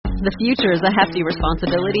The future is a hefty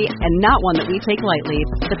responsibility and not one that we take lightly.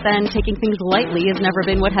 But then, taking things lightly has never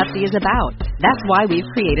been what Hefty is about. That's why we've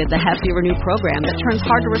created the Hefty Renew program that turns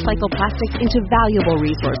hard-to-recycle plastics into valuable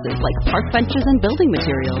resources like park benches and building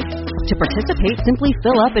materials. To participate, simply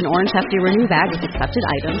fill up an orange Hefty Renew bag with accepted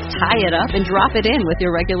items, tie it up, and drop it in with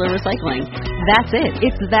your regular recycling. That's it.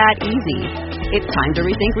 It's that easy. It's time to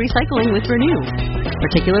rethink recycling with Renew.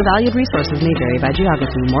 Particular valued resources may vary by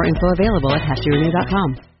geography. More info available at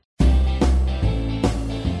heftyrenew.com.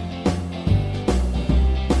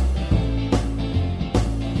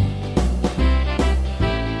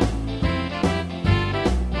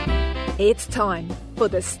 It's time for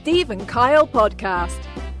the Steve and Kyle podcast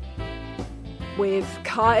with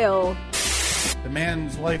Kyle. The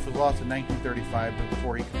man's life was lost in 1935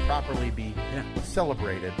 before he could properly be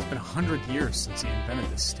celebrated. It's been 100 years since he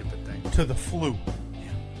invented this stupid thing. To the flu.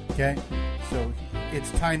 Yeah. Okay? So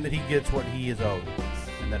it's time that he gets what he is owed.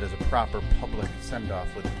 And that is a proper public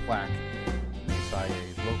send-off with a plaque made by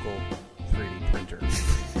a local 3D printer.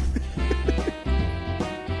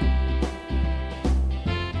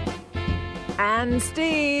 And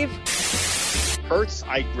Steve. Hurts,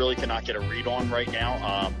 I really cannot get a read on right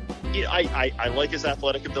now. I like his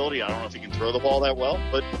athletic ability. I don't know if he can throw the ball that well,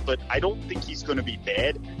 but I don't think he's going to be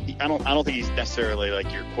bad. I don't think he's necessarily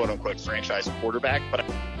like your quote unquote franchise quarterback. But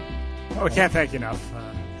we can't thank you enough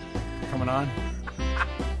for coming on.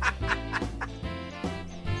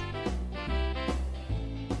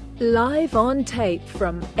 Live on tape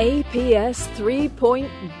from APS 3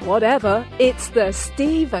 point whatever, it's the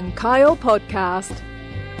Steve and Kyle podcast.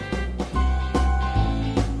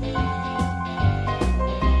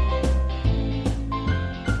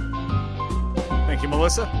 Thank you,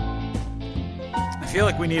 Melissa. I feel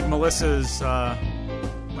like we need Melissa's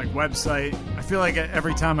website. I feel like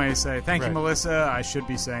every time I say thank you, Melissa, I should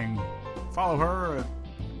be saying follow her at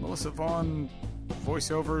Melissa Vaughn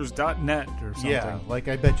voiceovers.net or something. Yeah, like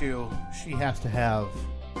I bet you she has to have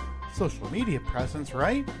social media presence,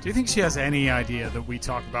 right? Do you think she has any idea that we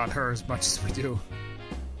talk about her as much as we do?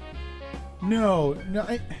 No.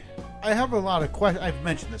 I have a lot of questions. I've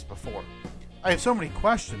mentioned this before. I have so many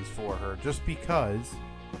questions for her just because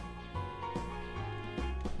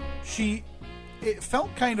it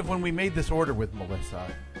felt kind of when we made this order with Melissa,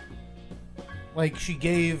 like she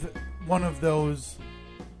gave one of those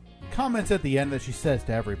comments at the end that she says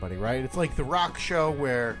to everybody, right? It's like the rock show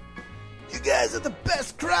where you guys are the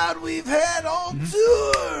best crowd we've had all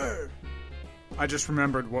tour. I just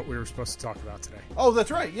remembered what we were supposed to talk about today. Oh, that's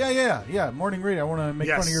right. Yeah. Morning read. I want to make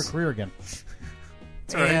fun of your career again. It's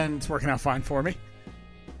all right. It's working out fine for me.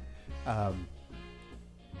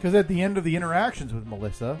 Because at the end of the interactions with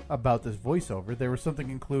Melissa about this voiceover, there was something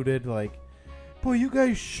included like, boy, you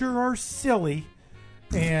guys sure are silly,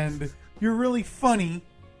 and you're really funny.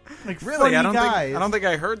 Like, really? Funny guys. I don't think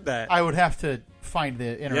I heard that. I would have to find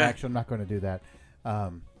the interaction. Yeah. I'm not going to do that.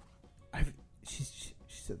 She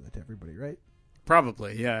said that to everybody, right?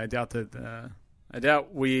 Probably, yeah. I doubt that. I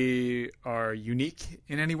doubt we are unique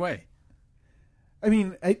in any way. I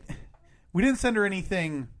mean, we didn't send her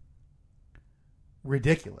anything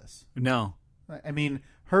ridiculous. No. I mean,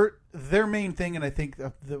 their main thing, and I think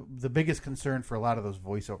the biggest concern for a lot of those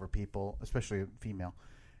voiceover people, especially female,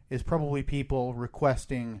 is probably people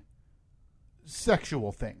requesting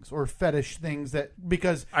sexual things or fetish things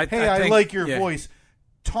because I like your voice.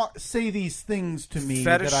 Say these things to me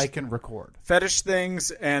that I can record. Fetish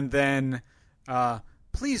things, and then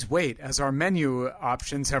please wait, as our menu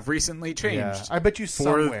options have recently changed. Yeah, I bet you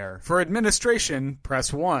somewhere. For administration,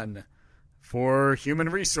 press 1. For human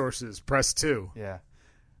resources, press 2. Yeah.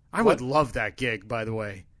 I would love that gig, by the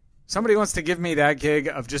way. Somebody wants to give me that gig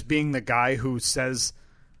of just being the guy who says,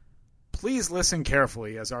 please listen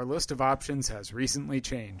carefully, as our list of options has recently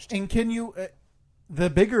changed. And can you, the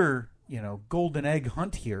bigger, golden egg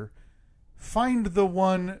hunt here, find the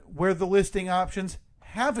one where the listing options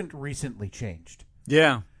haven't recently changed.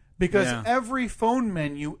 Yeah. Because every phone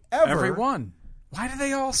menu ever. Every one. Why do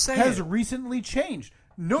they all say has recently changed?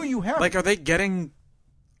 No, you haven't. Like, are they getting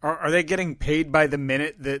paid by the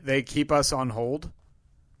minute that they keep us on hold?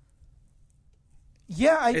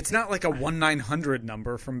 Yeah, it's not like a 1-900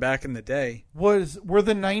 number from back in the day. Were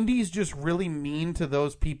the 90s just really mean to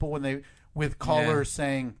those people with callers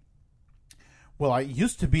saying, well, I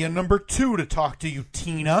used to be a number 2 to talk to you,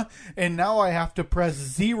 Tina, and now I have to press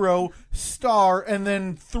 0 star and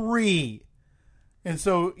then 3. And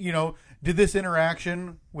so, did this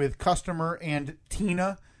interaction with customer and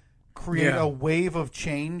Tina create a wave of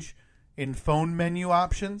change in phone menu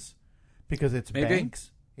options? Because it's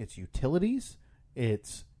banks, it's utilities,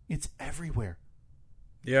 it's everywhere.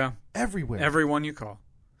 Yeah. Everywhere. Everyone you call.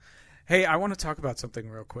 Hey, I want to talk about something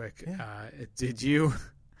real quick. Yeah. Did you?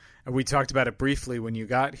 We talked about it briefly when you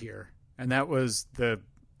got here, and that was the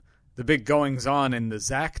big goings on in the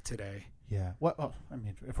Zach today. Yeah. What? Oh, I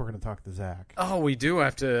mean, if we're going to talk to Zach, Oh, we do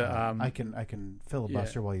have to. I can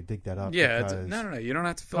filibuster while you dig that up. Yeah. because No. You don't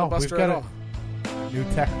have to Oh, we've filibuster got at it. all. New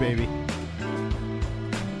tech, baby.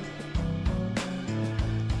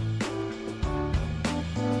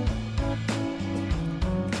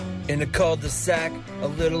 In a cul-de-sac, a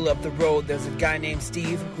little up the road, there's a guy named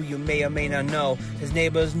Steve who you may or may not know. His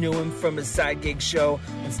neighbors knew him from his side gig show.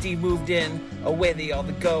 When Steve moved in, away they all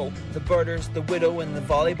would go. The birders, the widow, and the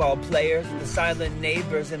volleyball players, the silent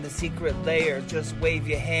neighbors and the secret layers. Just wave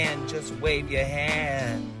your hand, just wave your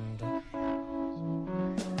hand.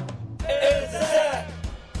 It's Zach.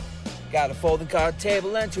 Got a folding card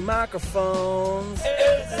table and 2 microphones.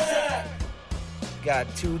 It's Zach.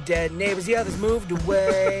 Got 2 dead neighbors, the others moved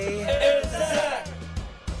away. It's Zach.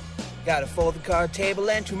 Got a folding card table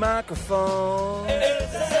and 2 microphones.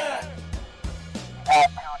 It's Zach. Got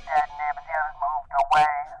 2 dead neighbors, the others moved away.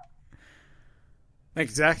 Thank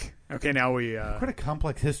you, Zach. Okay, now we. Quite a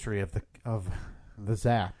complex history of the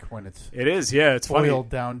Zach when it's It is, yeah. It's funny boiled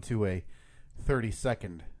down to a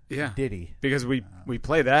 30-second ditty. because we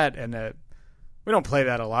play that, and we don't play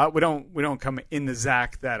that a lot. We don't come in the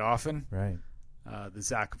Zach that often. Right. The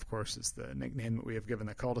Zach, of course, is the nickname that we have given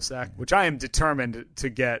the cul-de-sac, which I am determined to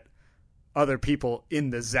get other people in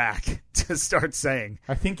the Zach to start saying.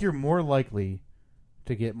 I think you're more likely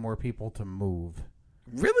to get more people to move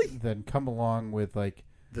Really? than come along with like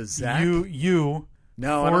The Zach? you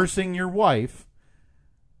No, I don't- forcing your wife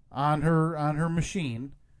on her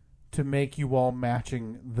machine to make you all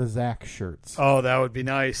matching the Zach shirts. Oh, that would be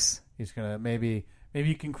nice. He's gonna maybe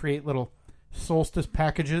you can create little solstice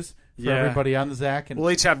packages for Yeah. everybody on the Zach, and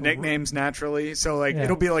We'll each have nicknames naturally, so like Yeah.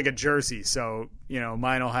 it'll be like a jersey. So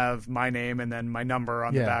mine will have my name and then my number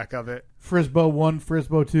on the Yeah. back of it. Frisbo 1,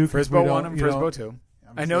 Frisbo 2, 'cause Frisbo we 1 don't- and you know- Frisbo 2.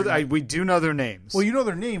 I'm I know sure that you- we do know their names. Well, you know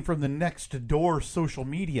their name from the Next Door social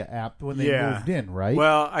media app when they Yeah. moved in, right?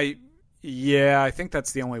 Well, I think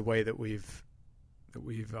that's the only way that we've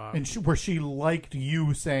and where she liked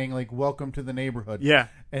you saying like "Welcome to the neighborhood." yeah.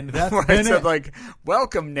 and that's Where I been said it. like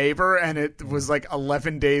 "Welcome, neighbor," and it was like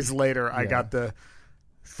 11 days later. I Yeah. got the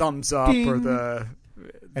thumbs up or Ding. the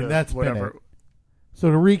And that's been whatever. it. So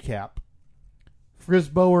to recap,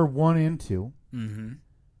 Frisbo are 1 and 2. Mm-hmm.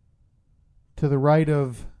 To the right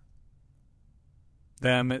of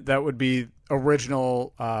Them, that would be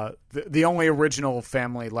original. The only original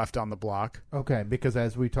family left on the block. okay, because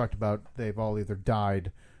as we talked about, they've all either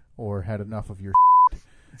died or had enough of your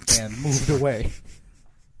and moved away.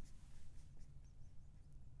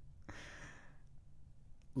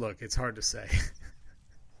 Look, it's hard to say.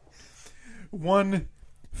 One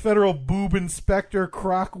federal boob inspector,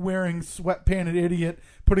 croc-wearing, sweat-panted idiot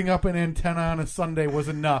putting up an antenna on a Sunday was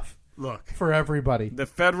enough Look, for everybody. the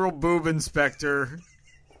federal boob inspector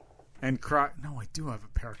and Croc. No, I do have a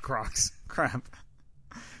pair of Crocs. Crap.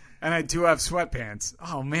 And I do have sweatpants.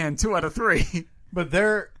 Oh man, 2 out of 3. But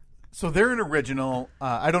they're an original.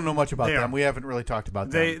 I don't know much about They them. are. We haven't really talked about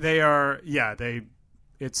them. They are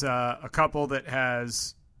it's a couple that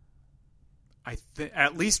has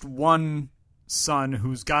at least one son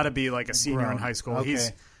who's got to be like a senior Grown. in high school. Okay.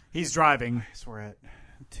 He's driving. So we're at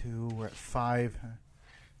 2. We're at 5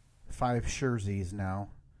 Scherzies now.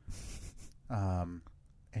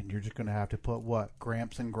 And you're just going to have to put what,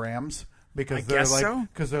 Gramps and Grams, because I they're guess like so.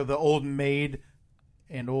 because they're the old maid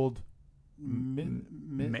and old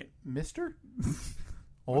Mister.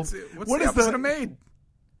 Old. What's What the is opposite of maid?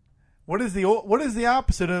 What is the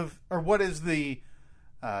opposite of, or what is the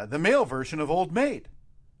male version of old maid?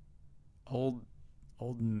 Old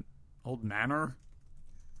manor?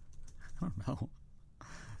 I don't know.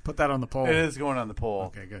 Put that on the poll. It is going on the poll.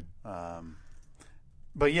 Okay, good.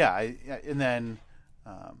 But yeah, and then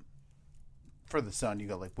for the son, you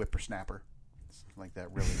got like whippersnapper, something like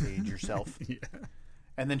that. Really age yourself. Yeah.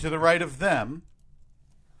 And then to the right of them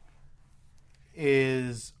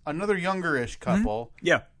is another younger-ish couple.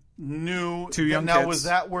 Yeah. New. 2 young now kids. was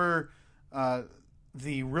that where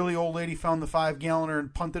the really old lady found the 5-galloner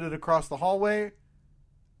and punted it across the hallway?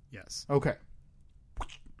 Yes. Okay.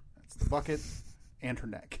 That's the bucket and her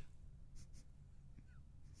neck.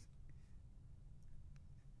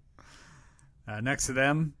 Next to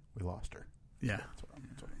them. We lost her. Yeah. That's what I'm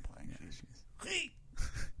playing. Yeah, She's-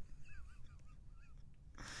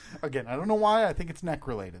 Again, I don't know why. I think it's neck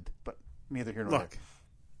related, but neither here nor Look. there.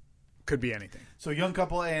 Could be anything. So young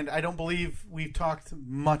couple, and I don't believe we've talked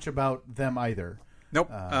much about them either. Nope.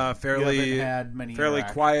 You Fairly haven't had many fairly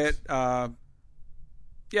interactions. quiet.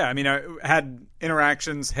 Yeah, I mean, I had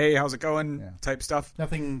interactions, hey, how's it going, type stuff.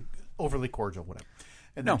 Nothing overly cordial, whatever.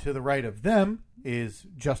 And then to the right of them is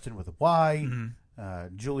Justin with a Y,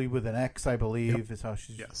 Julie with an X, I believe, is how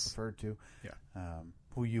she's referred to. Yeah.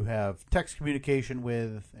 Who you have text communication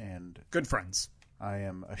with, and good friends. I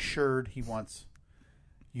am assured he wants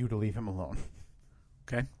you to leave him alone.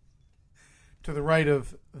 Okay. To the right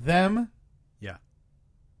of them,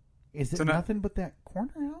 is it nothing but that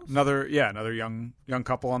corner house? Another young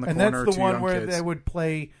couple on the corner. And that's the one where they would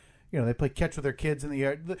play. They play catch with their kids in the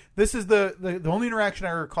yard. This is the only interaction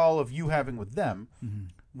I recall of you having with them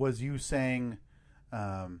was you saying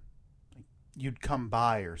you'd come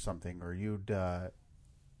by or something, or you'd.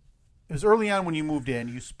 It was early on when you moved in.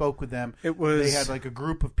 You spoke with them. They had like a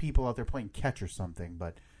group of people out there playing catch or something.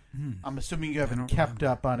 But I'm assuming you haven't kept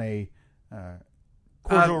up on a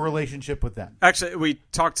cordial relationship with them. Actually, we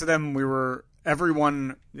talked to them.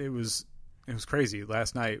 Everyone. It was crazy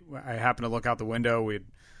last night. I happened to look out the window. We'd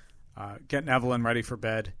getting Evelyn ready for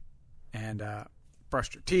bed, and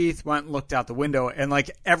brushed her teeth. Went and looked out the window, and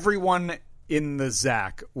like everyone in the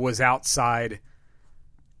Zach was outside.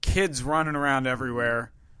 Kids running around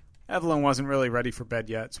everywhere. Evelyn wasn't really ready for bed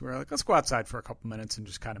yet, so we were like, let's go outside for a couple minutes and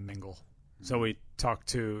just kind of mingle. So we talked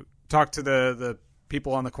to the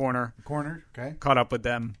people on the corner. Okay. Caught up with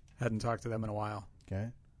them. Hadn't talked to them in a while. Okay.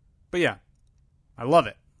 But yeah, I love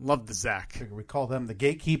it. Love the Zach. We call them the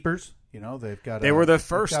gatekeepers. They were the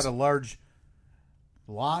first. They've got a large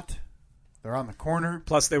lot. They're on the corner.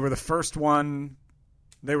 Plus, they were the first one.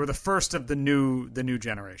 They were the first of the new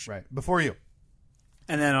generation. Right. Before you.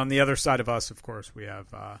 And then on the other side of us, of course, we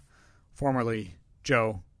have formerly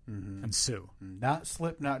Joe and Sue. Not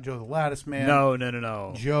Slipknot Joe the Lattice Man.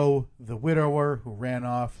 No. Joe the widower who ran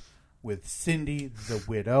off with Cindy the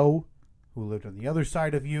widow who lived on the other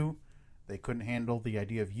side of you. They couldn't handle the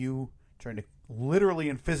idea of you trying to literally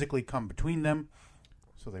and physically come between them.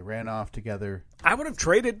 So they ran off together. I would have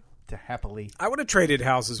traded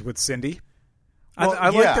houses with Cindy. Well, I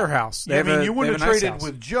like their house. You wouldn't have traded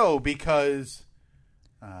with Joe because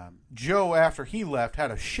Joe, after he left,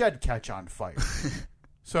 had a shed catch on fire.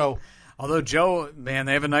 So, although Joe, man,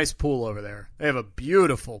 they have a nice pool over there. They have a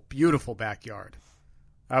beautiful, beautiful backyard.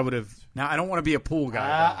 I would have. Now, I don't want to be a pool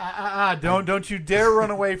guy. Don't you dare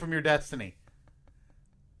run away from your destiny.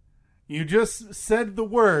 You just said the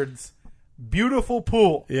words, beautiful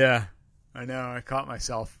pool. Yeah, I know. I caught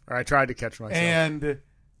myself, or I tried to catch myself. And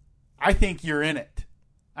I think you're in it.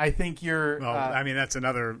 I think you're. Well, I mean, that's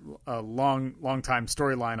another long time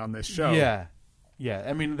storyline on this show. Yeah.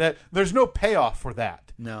 I mean, there's no payoff for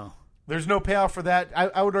that. No. There's no payoff for that.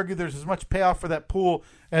 I would argue there's as much payoff for that pool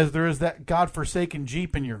as there is that godforsaken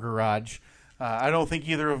Jeep in your garage. I don't think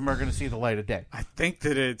either of them are going to see the light of day. I think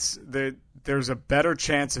that there's a better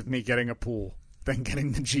chance of me getting a pool than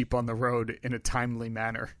getting the Jeep on the road in a timely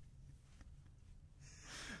manner.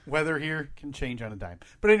 Weather here can change on a dime.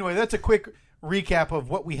 But anyway, that's a quick recap of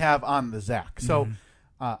what we have on the Zach. So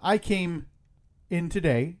I came in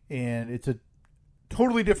today, and it's a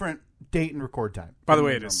totally different date and record time. By the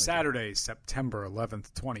way, it is Saturday, September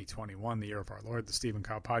 11th, 2021, the year of our Lord, the Stephen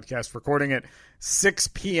Kyle Podcast, recording at 6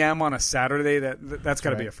 p.m. on a Saturday. That's got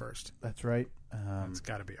to be a first. That's right. That's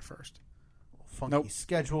got to be a first. Funky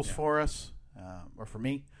schedules for us, or for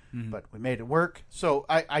me, but we made it work. So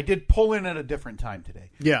I did pull in at a different time today.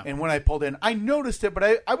 Yeah. And when I pulled in, I noticed it,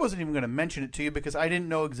 but I wasn't even going to mention it to you because I didn't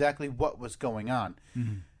know exactly what was going on.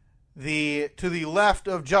 Mm-hmm. To the left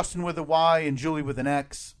of Justin with a Y and Julie with an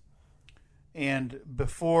X, and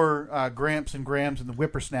before Gramps and Grams and the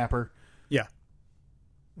Whippersnapper,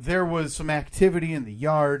 there was some activity in the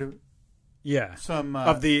yard. Yeah, some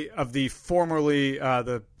of the formerly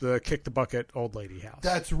the kick the bucket old lady house.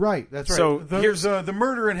 That's right. So here's the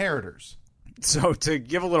murder inheritors. So to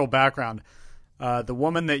give a little background, the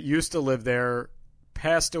woman that used to live there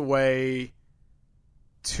passed away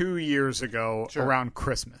 2 years ago around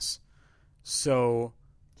Christmas. So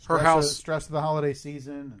her house, stress of the holiday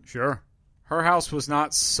season. Sure. Her house was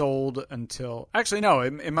not sold until, actually, no,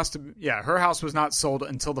 it must have, her house was not sold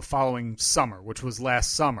until the following summer, which was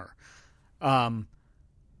last summer.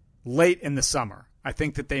 Late in the summer. I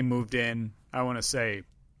think that they moved in, I want to say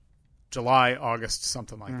July, August,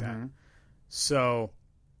 something like that. So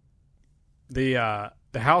the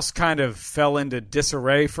house kind of fell into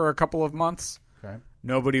disarray for a couple of months. Okay.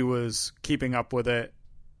 Nobody was keeping up with it.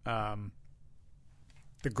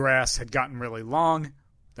 The grass had gotten really long.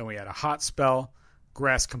 Then we had a hot spell.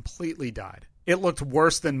 Grass completely died. It looked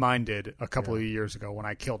worse than mine did a couple of years ago when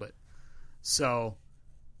I killed it. So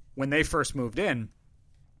when they first moved in,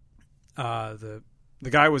 the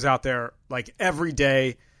guy was out there like every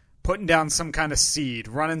day putting down some kind of seed,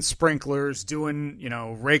 running sprinklers, doing,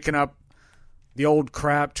 raking up the old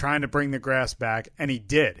crap, trying to bring the grass back, and he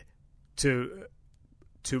did.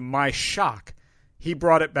 To my shock, he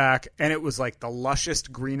brought it back, and it was like the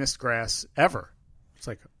lushest, greenest grass ever. It's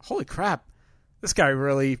like, holy crap, this guy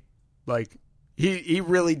really, he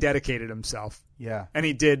really dedicated himself. Yeah. And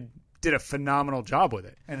he did a phenomenal job with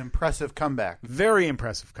it. An impressive comeback. Very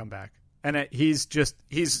impressive comeback. And he's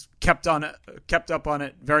kept up on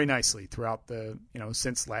it very nicely throughout the,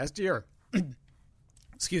 since last year.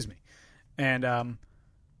 Excuse me. And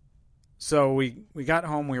so we got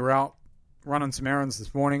home. We were out running some errands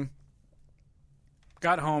this morning.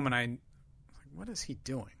 Got home and I was like, what is he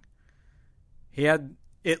doing?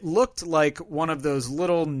 It looked like one of those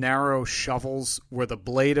little narrow shovels where the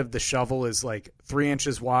blade of the shovel is like 3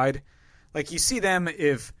 inches wide. Like you see them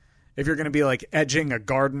if you're going to be like edging a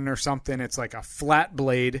garden or something, it's like a flat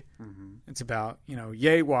blade. Mm-hmm. It's about,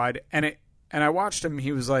 yay wide. And I watched him.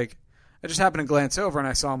 He was like, I just happened to glance over and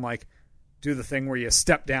I saw him like do the thing where you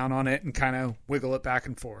step down on it and kind of wiggle it back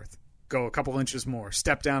and forth. Go a couple inches more,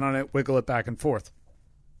 step down on it, wiggle it back and forth.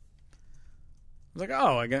 I was like,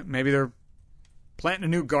 oh, I get maybe they're planting a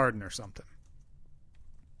new garden or something.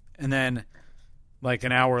 And then like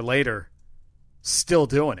an hour later, still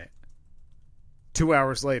doing it. 2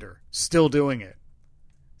 hours later, still doing it.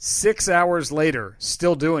 6 hours later,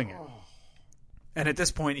 still doing it. And at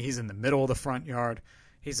this point, he's in the middle of the front yard.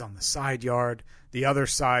 He's on the side yard, the other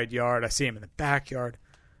side yard. I see him in the backyard.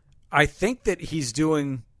 I think that he's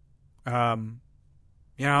doing,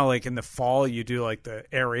 like in the fall, you do like the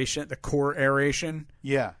aeration, the core aeration.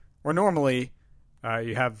 Yeah. Where normally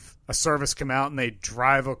you have a service come out and they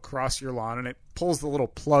drive across your lawn and it pulls the little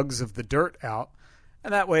plugs of the dirt out.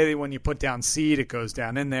 And that way, when you put down seed, it goes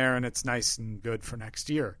down in there, and it's nice and good for next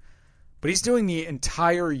year. But he's doing the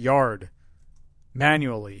entire yard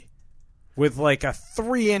manually with like a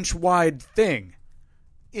 3-inch wide thing.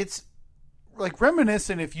 It's like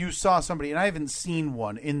reminiscent if you saw somebody, and I haven't seen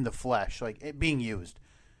one in the flesh, like it being used,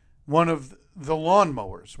 one of the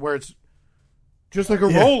lawnmowers where it's just like a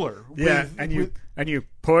roller. Yeah, and you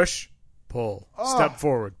push, pull, step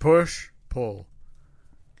forward, push, pull.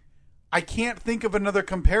 I can't think of another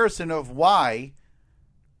comparison of why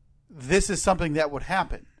this is something that would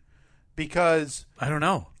happen. Because I don't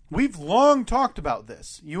know. We've long talked about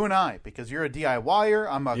this, you and I, because you're a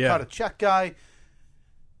DIYer, I'm a cut a check guy.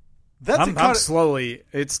 I'm slowly.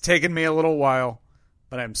 It's taken me a little while,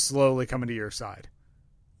 but I'm slowly coming to your side.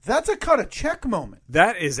 That's a cut a check moment.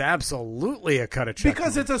 That is absolutely a cut a check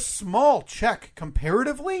because moment. It's a small check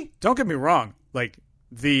comparatively. Don't get me wrong. Like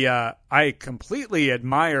I completely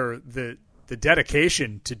admire the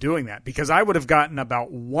dedication to doing that, because I would have gotten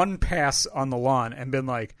about one pass on the lawn and been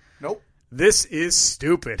like, nope, this is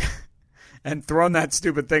stupid, and thrown that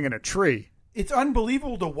stupid thing in a tree. It's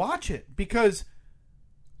unbelievable to watch it, because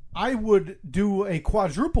I would do a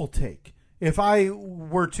quadruple take if I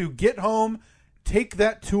were to get home, take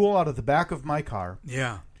that tool out of the back of my car,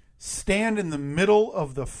 stand in the middle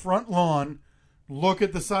of the front lawn, look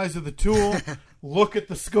at the size of the tool, look at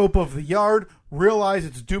the scope of the yard, realize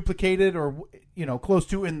it's duplicated or, close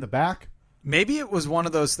to in the back. Maybe it was one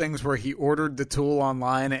of those things where he ordered the tool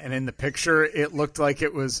online and in the picture it looked like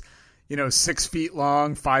it was, 6 feet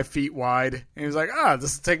long, 5 feet wide. And he was like,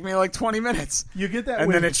 this will take me like 20 minutes. You get that.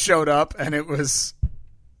 And then it showed up and it was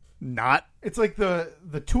not. It's like the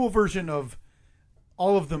tool version of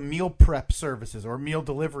all of the meal prep services or meal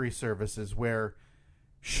delivery services where,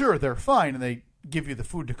 sure, they're fine and they give you the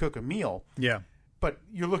food to cook a meal. Yeah. But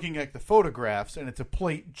you're looking at the photographs and it's a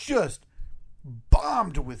plate just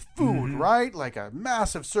bombed with food, right? Like a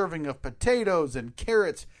massive serving of potatoes and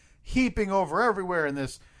carrots heaping over everywhere, and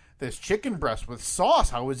this chicken breast with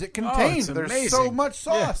sauce. How is it contained? There's so much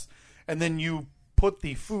sauce. Yeah. And then you put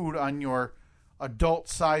the food on your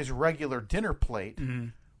adult-size regular dinner plate,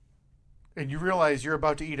 and you realize you're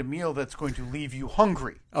about to eat a meal that's going to leave you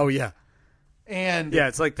hungry. Oh, yeah. And yeah,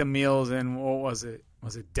 it's like the meals in, what was it?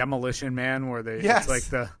 Was it Demolition Man, where they it's like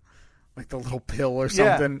the little pill or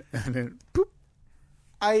something, and then boop.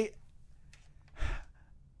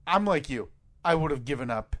 I'm like you. I would have given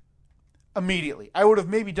up immediately. I would have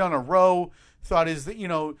maybe done a row. Thought is that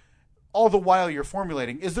all the while you're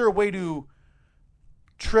formulating, is there a way to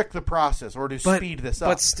trick the process or to speed this up?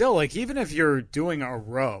 But still, like even if you're doing a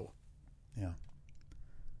row,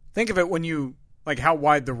 think of it when you. Like how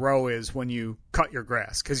wide the row is when you cut your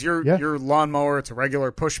grass. Because your lawnmower, it's a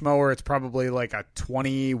regular push mower. It's probably like a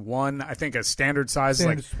 21, I think a standard size is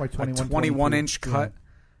like a 21-inch cut. Yeah.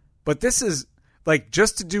 But this is, like,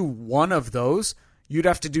 just to do one of those, you'd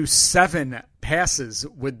have to do 7 passes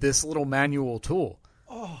with this little manual tool.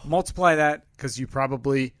 multiply that because you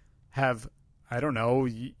probably have, I don't know,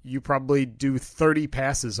 you probably do 30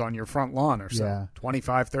 passes on your front lawn or so. Yeah.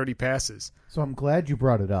 25, 30 passes. So I'm glad you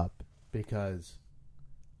brought it up because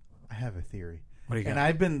I have a theory. What do you got?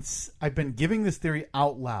 And I've been giving this theory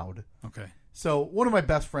out loud. Okay. So one of my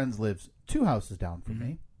best friends lives 2 houses down from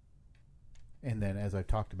me. And then, as I've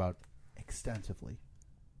talked about extensively,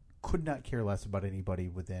 could not care less about anybody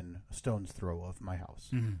within a stone's throw of my house.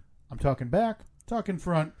 Mm-hmm. I'm talking back, talking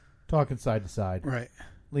front, talking side to side. Right.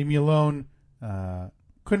 Leave me alone.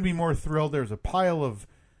 Couldn't be more thrilled. There's a pile of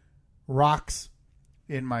rocks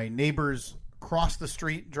in my neighbor's across the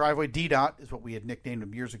street driveway. D-Dot is what we had nicknamed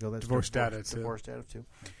him years ago. That's Divorced dad of two.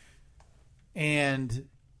 And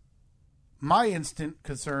my instant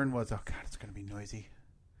concern was, oh God, it's going to be noisy.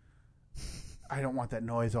 I don't want that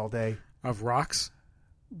noise all day. Of rocks?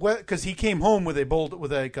 Well, because he came home with a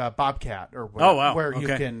bobcat or whatever, oh wow, where okay. you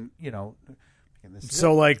can,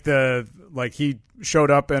 So like he showed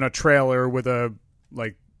up in a trailer with a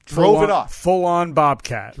drove it off, full on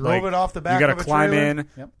bobcat, drove it off the back. You got to climb trailer.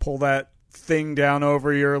 in, pull that thing down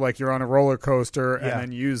over you like you're on a roller coaster, and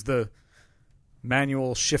then use the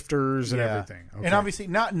manual shifters and everything. Okay. And obviously,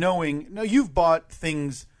 not knowing, you've bought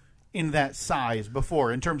things in that size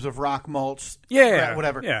before in terms of rock mulch,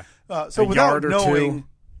 whatever. Yeah. So a without yard or knowing, two.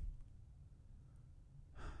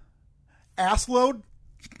 ass load.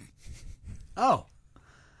 Oh.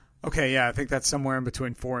 Okay, yeah, I think that's somewhere in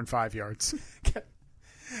between 4 and 5 yards.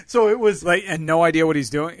 So it was and no idea what he's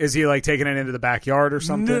doing. Is he taking it into the backyard or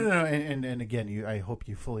something? No. And again, I hope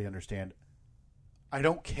you fully understand. I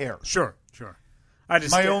don't care. Sure. I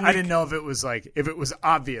didn't know if it was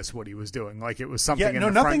obvious what he was doing, like it was something. In the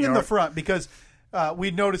nothing front in yard. the front because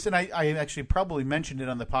we'd noticed, and I actually probably mentioned it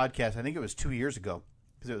on the podcast. I think it was 2 years ago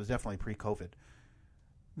because it was definitely pre-COVID.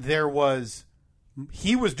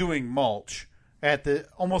 He was doing mulch at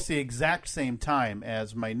almost the exact same time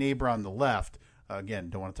as my neighbor on the left. Again,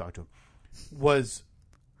 don't want to talk to him. Was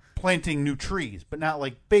planting new trees, but not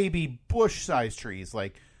like baby bush-sized trees,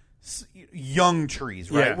 like young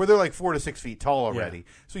trees, right? Yeah. Where they're 4 to 6 feet tall already. Yeah.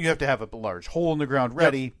 So you have to have a large hole in the ground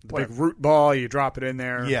ready. The big root ball, you drop it in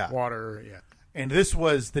there. Yeah. Water. Yeah. And this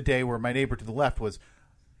was the day where my neighbor to the left was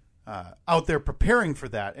out there preparing for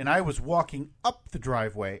that, and I was walking up the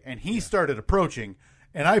driveway, and he started approaching,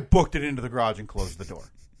 and I booked it into the garage and closed the door.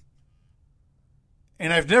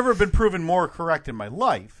 And I've never been proven more correct in my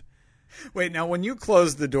life. Wait, now when you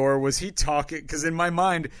closed the door, was he talking? Because in my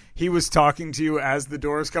mind, he was talking to you as the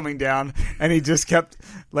door is coming down, and he just kept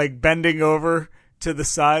bending over to the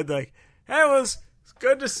side, hey, it's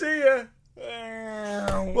good to see you.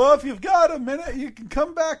 Well, if you've got a minute, you can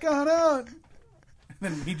come back on out.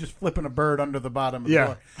 And then he just flipping a bird under the bottom of the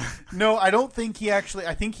door. No, I don't think he actually.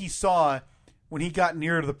 I think he saw when he got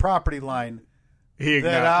near to the property line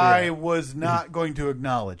that I was not going to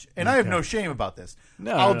acknowledge, and I have no shame about this.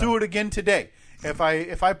 I'll do it again today. If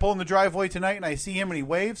I pull in the driveway tonight and I see him and he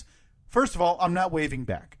waves, first of all, I'm not waving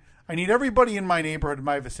back. I need everybody in my neighborhood, in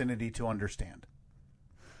my vicinity, to understand.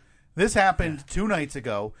 This happened 2 nights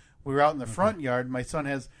ago. We were out in the front yard. My son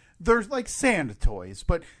there's sand toys,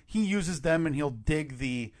 but he uses them and he'll dig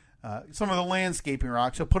some of the landscaping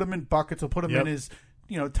rocks. He'll put them in buckets. He'll put them in his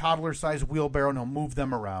toddler-sized wheelbarrow, and he'll move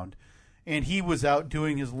them around. And he was out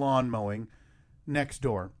doing his lawn mowing next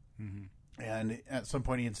door. Mm-hmm. And at some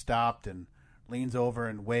point he had stopped and leans over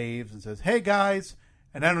and waves and says, "Hey, guys."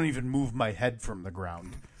 And I don't even move my head from the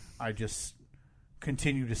ground. I just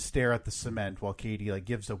continue to stare at the cement while Katie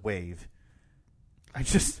gives a wave.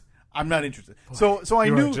 I'm not interested. Boy, so I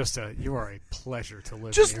knew you are a pleasure to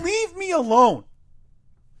live. Just near. leave me alone.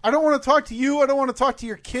 I don't want to talk to you. I don't want to talk to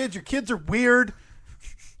your kids. Your kids are weird.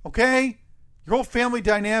 Okay? Your whole family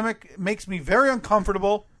dynamic makes me very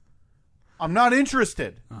uncomfortable. I'm not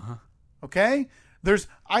interested. Uh-huh. Okay?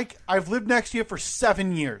 I've lived next to you for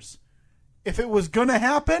 7 years. If it was going to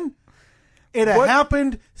happen, it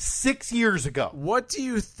happened 6 years ago. What do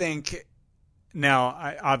you think?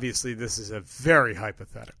 Now, obviously, this is a very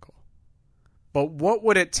hypothetical. But what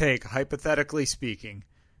would it take, hypothetically speaking,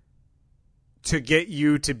 to get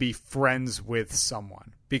you to be friends with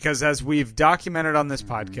someone? Because as we've documented on this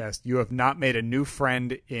podcast, you have not made a new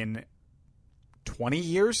friend in 20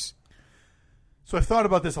 years. So I've thought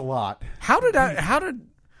about this a lot. How did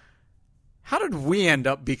we end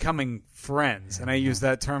up becoming friends? And I use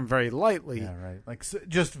that term very lightly. Yeah, right.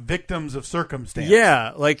 Just victims of circumstance.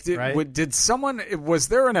 Yeah. Right? Did someone, was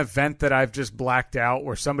there an event that I've just blacked out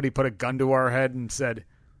where somebody put a gun to our head and said,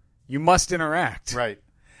 you must interact? Right.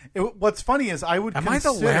 What's funny is I would Am consider...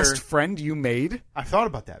 I the last friend you made? I thought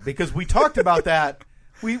about that because we talked about that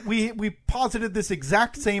We posited this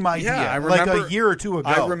exact same idea I remember, like a year or two ago.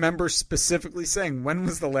 I remember specifically saying, when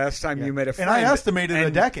was the last time you made a friend? And I estimated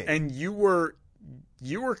a decade. And you were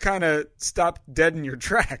kind of stopped dead in your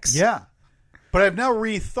tracks. Yeah. But I've now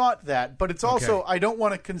rethought that. But it's also, I don't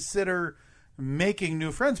want to consider making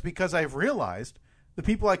new friends because I've realized the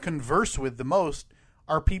people I converse with the most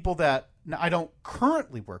are people that I don't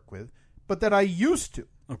currently work with, but that I used to.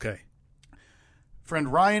 Okay.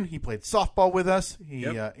 Friend Ryan, he played softball with us. He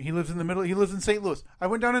lives in the middle. He lives in St. Louis. I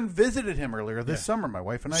went down and visited him earlier this summer. My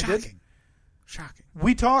wife and I did. Shocking.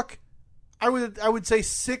 We talk, I would say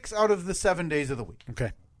 6 out of the 7 days of the week.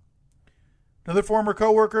 Okay. Another former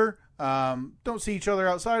coworker. Don't see each other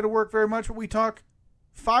outside of work very much, but we talk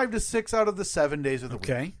 5 to 6 out of the 7 days of the week.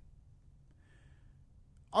 Okay.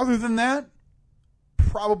 Other than that,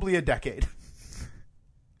 probably a decade.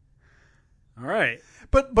 All right.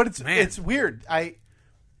 But it's weird.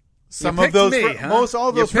 Some You of those picked me, huh? most all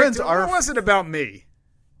of those friends are. What was it about me?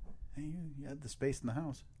 Hey, you had the space in the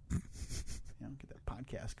house. Get that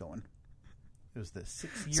podcast going. It was the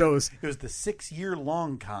 6 year. So it was the 6 year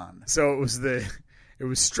long con. So it was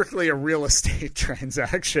strictly a real estate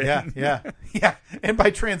transaction. Yeah. And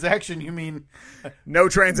by transaction, you mean no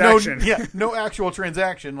transaction. No actual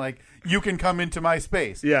transaction. Like you can come into my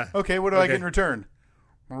space. Yeah. Okay. What do I get in return?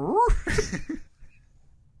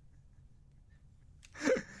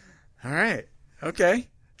 All right. Okay.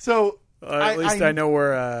 So at least I know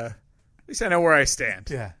where. At least I know where I stand.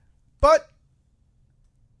 Yeah. But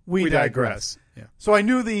we digress. Yeah. So I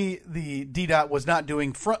knew the DDOT was not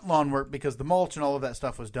doing front lawn work because the mulch and all of that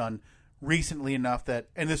stuff was done recently enough that,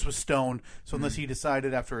 and this was stone. So unless he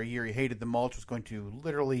decided after a year he hated the mulch, was going to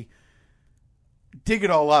literally dig it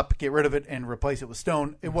all up, get rid of it, and replace it with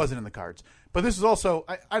stone, it wasn't in the cards. But this is also,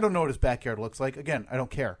 I don't know what his backyard looks like. Again, I don't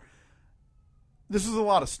care. This is a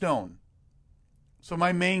lot of stone. So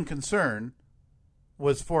my main concern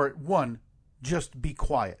was for it, one, just be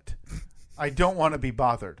quiet. I don't want to be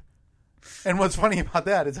bothered. And what's funny about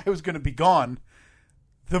that is I was going to be gone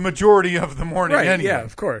the majority of the morning anyway. Yeah,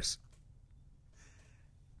 of course.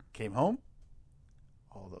 Came home.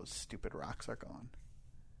 All those stupid rocks are gone.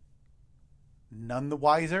 None the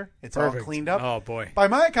wiser. It's Perfect. all cleaned up. Oh, boy. By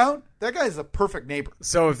my account, that guy's a perfect neighbor.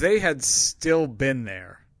 So if they had still been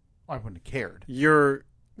there, I wouldn't have cared.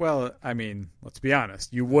 Let's be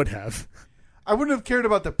honest. You would have. I wouldn't have cared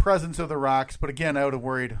about the presence of the rocks, but again, I would have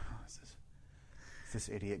worried, is this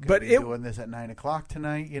idiot going to be doing this at 9 o'clock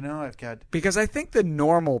tonight? I've got... Because I think the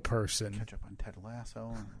normal person... Catch up on Ted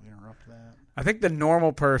Lasso and interrupt that. I think the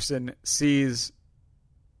normal person sees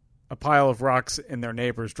a pile of rocks in their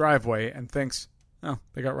neighbor's driveway and thinks, oh,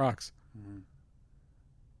 they got rocks. Mm-hmm.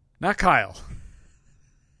 Not Kyle.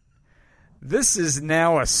 This is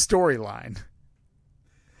now a storyline.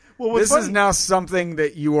 Well, this is now something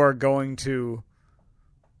that you are going to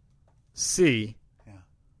see. Yeah.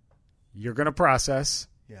 You're going to process.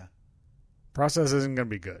 Yeah. Process isn't going to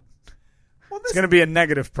be good. Well, it's going to be a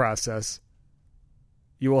negative process.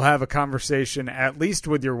 You will have a conversation, at least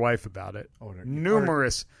with your wife, about it.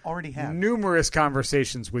 Already have. Numerous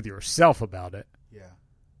conversations with yourself about it. Yeah.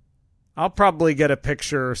 I'll probably get a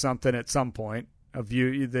picture or something at some point of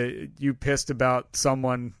you pissed about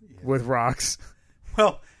someone with rocks.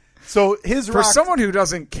 Well, so for someone who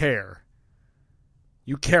doesn't care,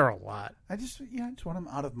 you care a lot. I just want him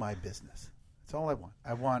out of my business. That's all I want.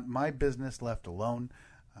 I want my business left alone.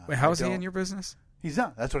 Wait, how is he in your business? He's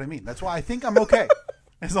not. That's what I mean. That's why I think I'm okay.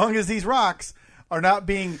 As long as these rocks are not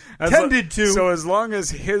being tended to. So as long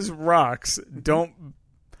as his rocks don't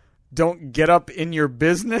get up in your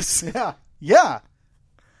business. Yeah.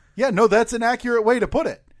 No, that's an accurate way to put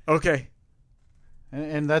it. Okay.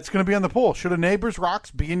 And that's going to be on the poll. Should a neighbor's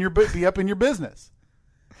rocks be up in your business?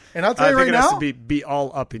 And I'll tell you right now, I think it has to be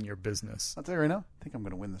all up in your business. I'll tell you right now, I think I'm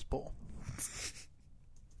going to win this poll.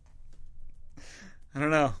 I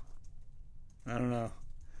don't know.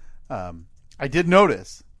 I did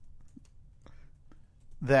notice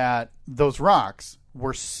that those rocks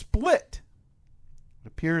were split. It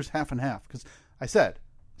appears half and half because I said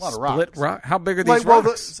a lot of rocks. Split rock? How big are these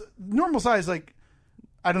rocks? Well, normal size, I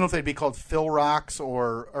don't know if they'd be called fill rocks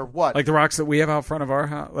or what. Like the rocks that we have out front of our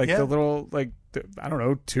house, the little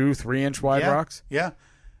 2-3 inch wide rocks. Yeah.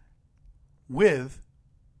 With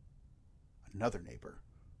another neighbor.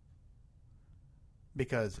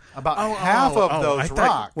 Because about half of those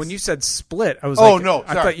rocks. When you said split, I was no,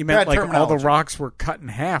 I thought you meant all the rocks were cut in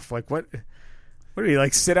half. Like what? What do you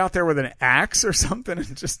sit out there with an axe or something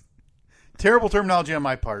and just? Terrible terminology on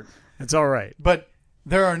my part. It's all right. But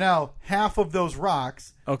there are now half of those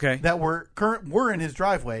rocks that were in his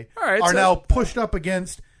driveway all right, are now pushed up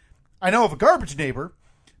against. I know of a garbage neighbor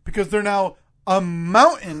because they're now a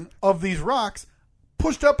mountain of these rocks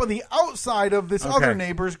pushed up on the outside of this other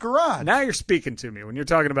neighbor's garage. Now you're speaking to me when you're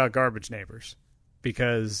talking about garbage neighbors,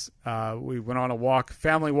 because we went on a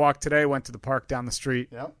family walk today, went to the park down the street.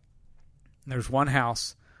 Yep. There's one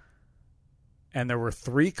house, and there were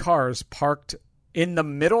 3 cars parked in the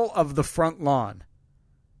middle of the front lawn,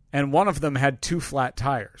 and one of them had 2 flat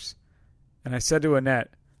tires. And I said to Annette,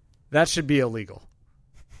 that should be illegal.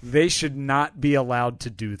 They should not be allowed to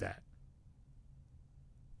do that.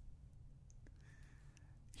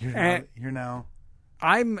 You're now.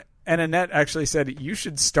 And Annette actually said, you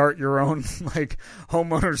should start your own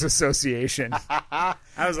homeowners association. I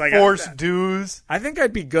was like, force dues. I think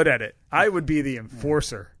I'd be good at it. I would be the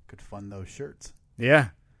enforcer. Yeah. Could fund those shirts. Yeah.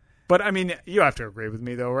 But I mean, you have to agree with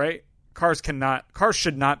me though, right? Cars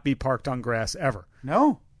should not be parked on grass ever.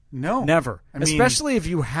 No. Never. Especially if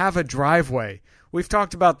you have a driveway. We've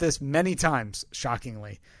talked about this many times,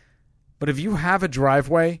 shockingly. But if you have a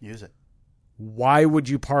driveway, use it. Why would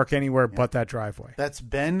you park anywhere but that driveway? That's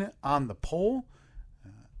been on the poll.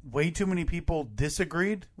 Way too many people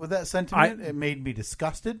disagreed with that sentiment. It made me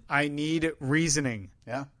disgusted. I need reasoning.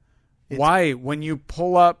 Yeah. Why, when you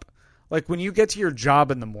pull up, when you get to your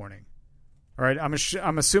job in the morning, all right,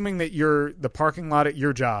 I'm assuming that the parking lot at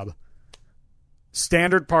your job,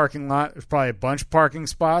 standard parking lot, there's probably a bunch of parking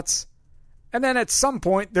spots, and then at some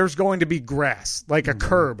point there's going to be grass, like a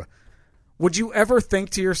curb. Would you ever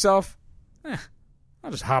think to yourself, I'll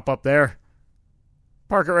just hop up there.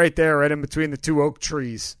 Park it right there, right in between the 2 oak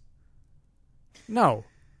trees. No,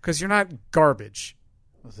 because you're not garbage.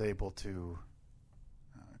 I was able to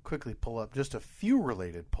quickly pull up just a few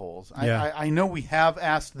related polls. Yeah. I know we have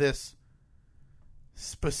asked this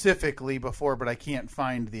specifically before, but I can't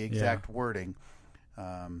find the exact wording.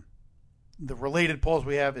 The related polls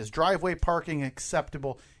we have is driveway parking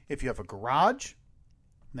acceptable if you have a garage.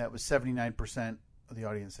 And that was 79%. The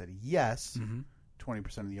audience said yes.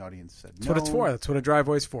 20% of the audience said no. That's what it's for. That's what a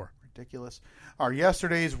driveway's for. Ridiculous. Are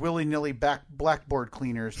yesterday's willy-nilly blackboard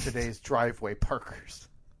cleaners today's driveway parkers?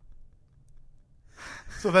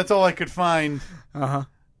 So that's all I could find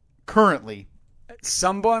currently.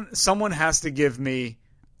 Someone has to give me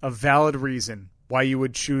a valid reason why you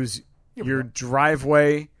would choose your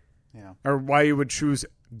driveway or why you would choose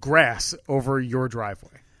grass over your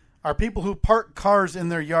driveway. Are people who park cars in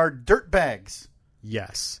their yard dirt bags?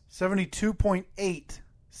 Yes. 72.8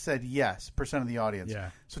 said yes, percent of the audience.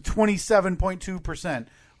 Yeah. So 27.2%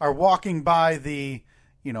 are walking by the,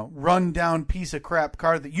 run down piece of crap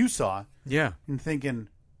car that you saw. Yeah. And thinking,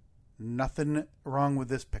 nothing wrong with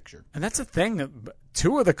this picture. And that's the thing.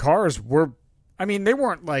 2 of the cars were, they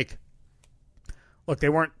weren't they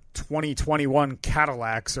weren't 2021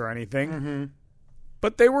 Cadillacs or anything,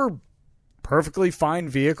 but they were perfectly fine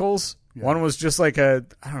vehicles. Yeah. One was just like a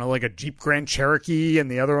Jeep Grand Cherokee,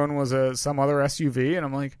 and the other one was some other SUV. And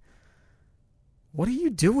I'm like, what are you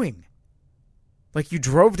doing? You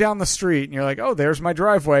drove down the street, and you're like, oh, there's my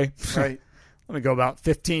driveway. Right. Let me go about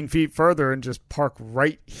 15 feet further and just park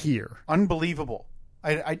right here. Unbelievable.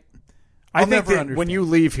 I think that when you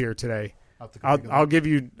leave here today, I'll give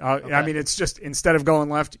you. Okay. It's just instead of going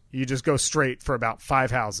left, you just go straight for about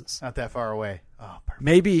 5 houses. Not that far away. Oh, perfect.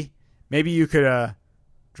 Maybe you could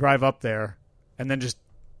drive up there and then just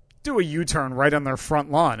do a U-turn right on their front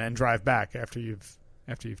lawn and drive back after you've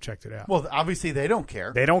checked it out. Well, obviously they don't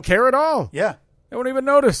care. They don't care at all. Yeah. They won't even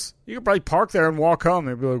notice. You could probably park there and walk home.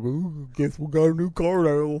 They'd be like, "Ooh, guess we got a new car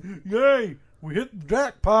now. Yay, we hit the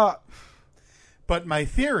jackpot." But my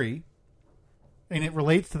theory, and it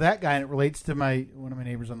relates to that guy and it relates to one of my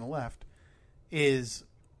neighbors on the left, is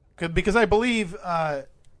because I believe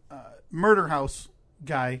Murder House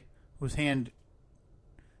guy was hand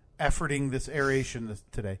efforting this aeration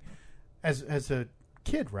today as a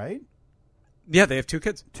kid, right? Yeah, they have 2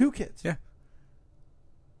 kids. 2 kids. Yeah.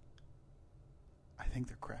 I think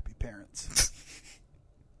they're crappy parents.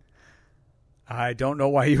 I don't know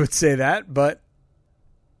why you would say that, but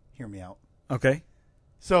hear me out. Okay.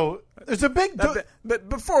 So there's a big... But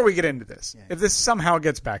before we get into this, if this somehow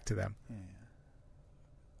gets back to them,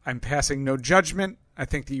 I'm passing no judgment. I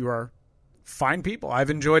think that you are fine people. I've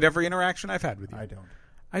enjoyed every interaction I've had with you. I don't.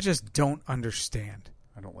 I just don't understand.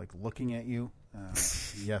 I don't like looking at you.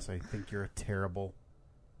 Yes, I think you're a terrible...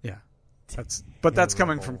 Yeah. That's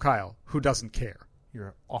coming from Kyle, who doesn't care. You're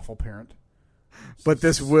an awful parent. But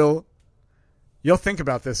you'll think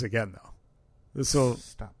about this again, though. This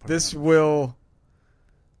will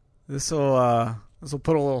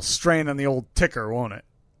put a little strain on the old ticker, won't it?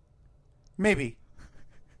 Maybe.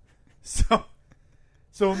 So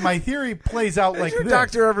So my theory plays out like Has your this.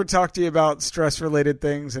 doctor ever talk to you about stress-related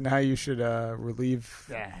things and how you should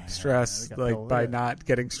relieve stress, like by not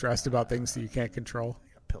getting stressed about things that you can't control?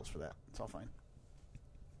 I got pills for that. It's all fine.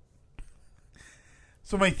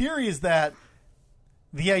 So my theory is that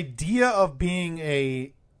the idea of being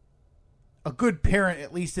a good parent,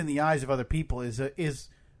 at least in the eyes of other people, is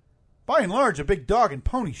by and large a big dog and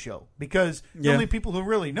pony show, because the only people who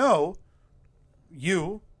really know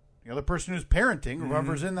you, the other person who's parenting,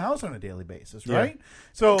 whoever's in the house on a daily basis, right?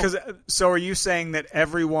 So are you saying that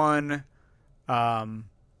everyone to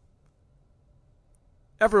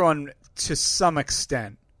some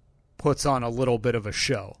extent puts on a little bit of a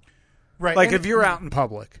show? Right. Like if you're out in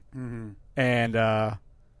public and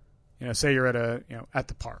say you're at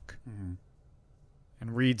the park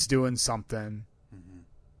and Reed's doing something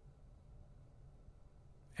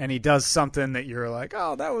and he does something that you're like,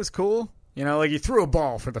 oh, that was cool. Like you threw a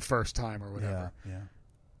ball for the first time or whatever. Yeah.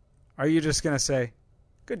 Are you just going to say,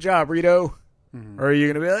 good job, Rito? Or are you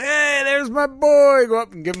going to be like, hey, there's my boy. Go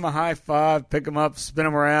up and give him a high five, pick him up, spin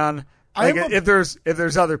him around. Like if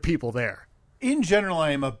there's other people there. In general,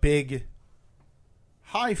 I am a big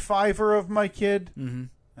high fiver of my kid.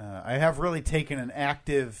 I have really taken an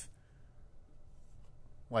active,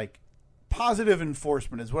 positive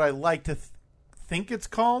enforcement is what I like to think it's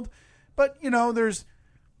called. But,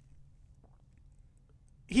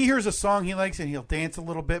 he hears a song he likes and he'll dance a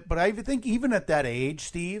little bit. But I think even at that age,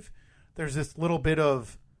 Steve, there's this little bit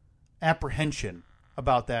of apprehension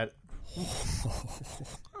about that.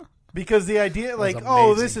 Because the idea,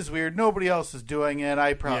 this is weird. Nobody else is doing it.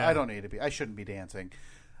 I don't need to be. I shouldn't be dancing.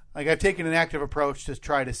 I've taken an active approach to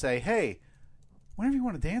try to say, hey, whenever you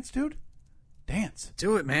want to dance, dude, dance.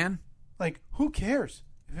 Do it, man. Who cares?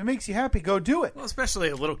 If it makes you happy, go do it. Well, especially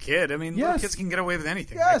a little kid. I mean, little kids can get away with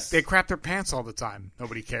anything. Yes. They crap their pants all the time.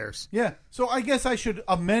 Nobody cares. Yeah. So I guess I should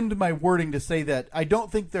amend my wording to say that I don't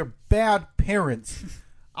think they're bad parents.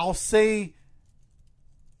 I'll say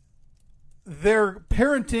they're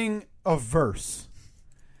parenting averse.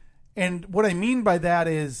 And what I mean by that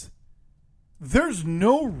is there's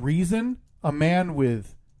no reason a man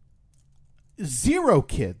with 0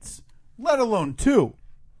 kids, let alone 2,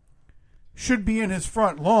 should be in his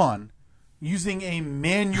front lawn using a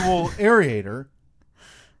manual aerator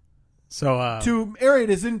to aerate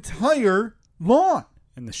his entire lawn.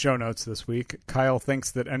 In the show notes this week, Kyle thinks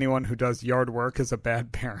that anyone who does yard work is a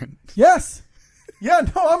bad parent. Yes. Yeah,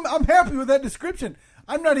 no, I'm happy with that description.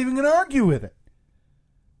 I'm not even going to argue with it.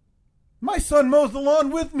 My son mows the lawn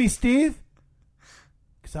with me, Steve.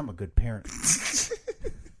 Because I'm a good parent.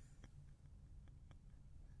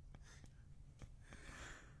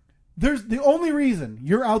 There's the only reason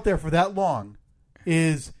you're out there for that long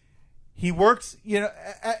is he works,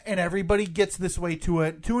 and everybody gets this way to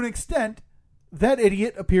an extent. That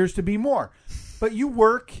idiot appears to be more. But you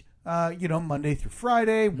work, Monday through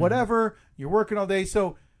Friday, whatever. You're working all day.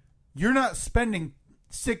 So you're not spending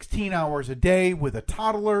 16 hours a day with a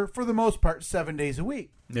toddler, for the most part, 7 days a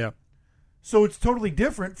week. Yeah. So it's totally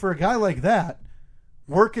different for a guy like that,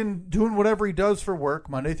 working, doing whatever he does for work,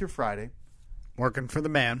 Monday through Friday. Working for the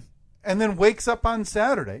man. And then wakes up on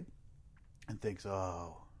Saturday and thinks,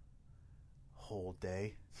 oh, whole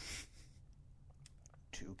day,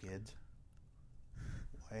 2 kids,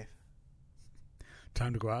 wife.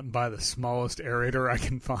 Time to go out and buy the smallest aerator I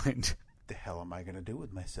can find. The hell am I going to do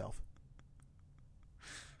with myself?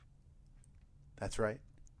 That's right.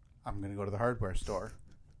 I'm going to go to the hardware store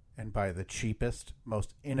and buy the cheapest,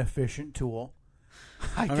 most inefficient tool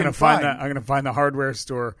I can find. I'm going to find the hardware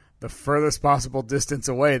store the furthest possible distance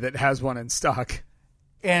away that has one in stock.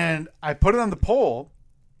 And I put it on the poll.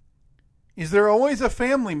 Is there always a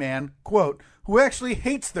family man, quote, who actually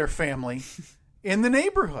hates their family in the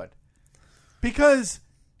neighborhood? Because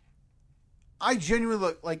I genuinely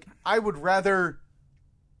look like I would rather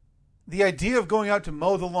the idea of going out to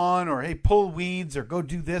mow the lawn or, hey, pull weeds or go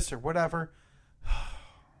do this or whatever.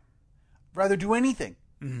 Rather do anything.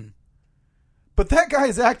 Mm-hmm. But that guy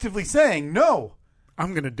is actively saying, no.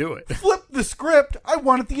 I'm going to do it. Flip the script. I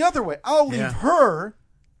want it the other way. I'll leave her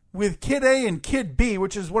with Kid A and Kid B,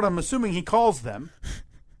 which is what I'm assuming he calls them.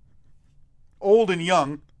 Old and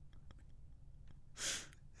young.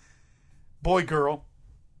 Boy, girl,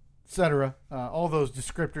 etc. All those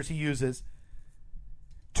descriptors he uses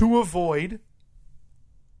to avoid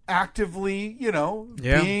actively,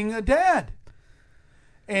 being a dad.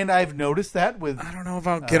 And I've noticed that with... I don't know if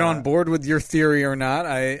I'll get on board with your theory or not.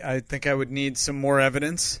 I think I would need some more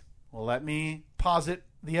evidence. Well, let me posit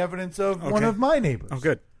the evidence of one of my neighbors. Oh,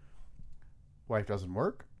 good. Wife doesn't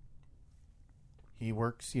work. He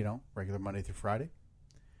works, regular Monday through Friday.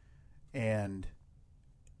 And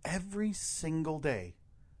every single day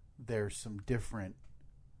there's some different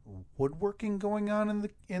woodworking going on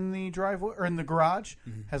in the driveway or in the garage.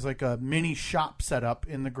 Mm-hmm. Has like a mini shop set up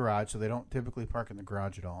in the garage, so they don't typically park in the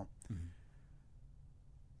garage at all. Mm-hmm.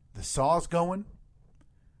 The saw's going.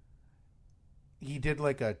 He did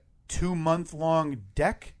like a 2-month-long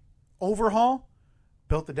deck overhaul.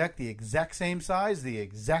 Built the deck the exact same size, the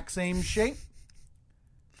exact same shape,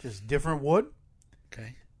 just different wood.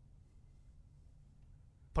 Okay.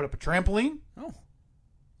 Put up a trampoline. Oh,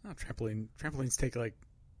 trampolines take like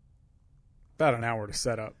about an hour to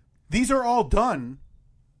set up. These are all done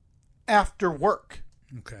after work.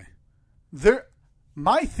 Okay.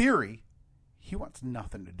 My theory, he wants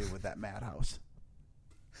nothing to do with that madhouse.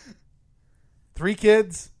 3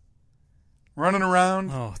 kids, running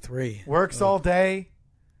around. Oh, 3. Works all day.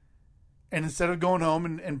 And instead of going home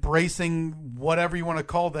and embracing whatever you want to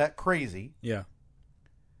call that crazy. Yeah.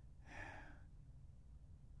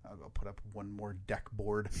 I'll go put up one more deck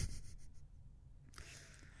board.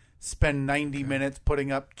 Spend 90 minutes putting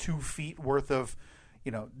up 2 feet worth of,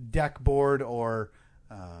 deck board, or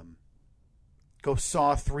go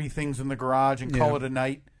saw 3 things in the garage and call it a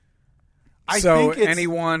night.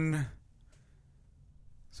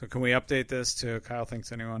 So can we update this to Kyle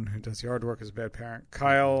thinks anyone who does yard work is a bad parent?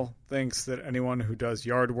 Kyle thinks that anyone who does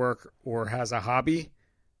yard work or has a hobby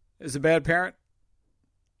is a bad parent?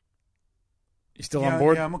 You still on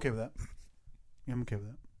board? Yeah, I'm okay with that.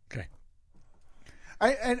 Okay.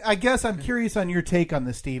 I guess I'm curious on your take on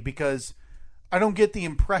this, Steve, because I don't get the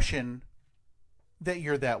impression that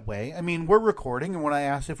you're that way. I mean, we're recording, and when I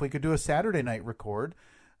asked if we could do a Saturday night record,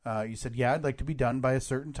 you said, "Yeah, I'd like to be done by a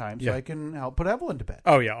certain time so I can help put Evelyn to bed."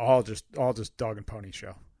 Oh yeah, all just dog and pony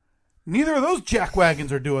show. Neither of those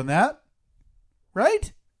jackwagons are doing that,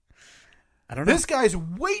 right? I don't know. This guy's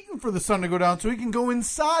waiting for the sun to go down so he can go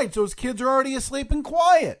inside, so his kids are already asleep and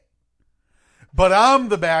quiet. But I'm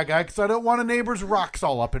the bad guy because I don't want a neighbor's rocks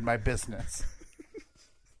all up in my business.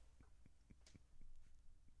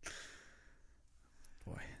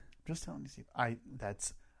 Boy, I'm just telling you, Steve.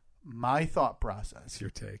 That's my thought process. That's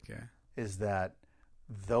your take, yeah. Is that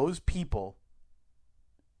those people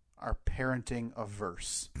are parenting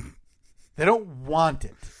averse. They don't want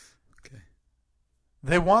it. Okay.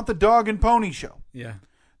 They want the dog and pony show. Yeah.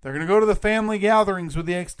 They're going to go to the family gatherings with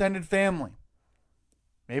the extended family.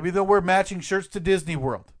 Maybe they'll wear matching shirts to Disney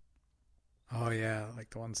World. Oh, yeah,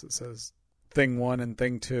 like the ones that says Thing 1 and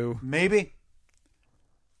Thing 2. Maybe.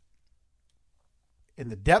 In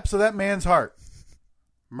the depths of that man's heart,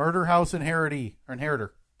 murder house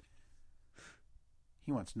inheritor.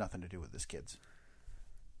 He wants nothing to do with his kids.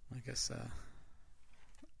 I guess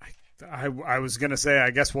I was going to say,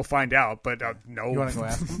 I guess we'll find out, but no. You want to go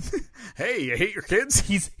ask him? Hey, you hate your kids?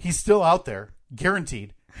 He's still out there,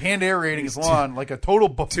 guaranteed. Hand aerating his lawn like a total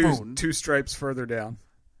buffoon. Two stripes further down.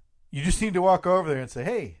 You just need to walk over there and say,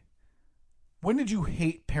 "Hey, when did you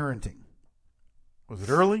hate parenting? Was it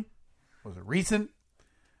early? Was it recent?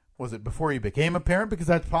 Was it before you became a parent?" Because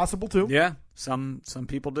that's possible too. Yeah, some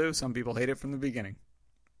people do. Some people hate it from the beginning.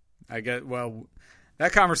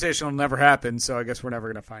 That conversation will never happen, so I guess we're never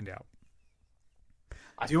going to find out.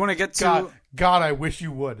 Do you want to get to... God, I wish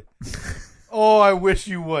you would. Oh, I wish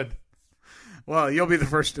you would. Well, you'll be the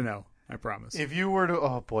first to know, I promise. If you were to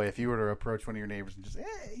approach one of your neighbors and just,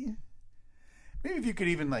 "Hey," maybe if you could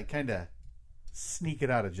even kind of sneak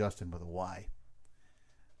it out of Justin with a Y.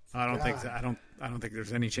 I don't think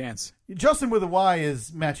there's any chance. Justin with a Y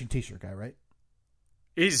is matching T-shirt guy, right?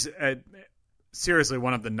 He's seriously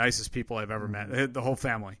one of the nicest people I've ever met. The whole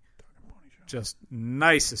family, just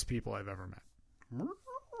nicest people I've ever met.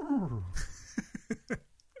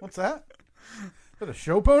 What's that? Is that a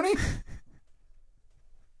show pony?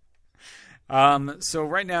 So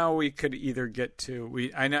right now we could either get to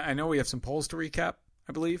I know we have some polls to recap,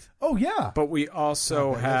 I believe. Oh yeah. But we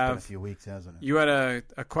also have been have a few weeks, hasn't it? You had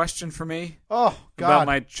a question for me? Oh God. About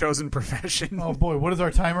my chosen profession. Oh boy, what is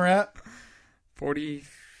our timer at?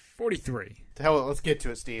 43. To hell, let's get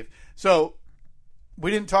to it, Steve. So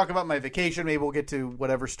we didn't talk about my vacation. Maybe we'll get to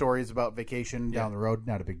whatever stories about vacation down the road.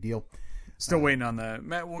 Not a big deal. Still waiting on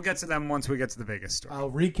we'll get to them once we get to the Vegas story.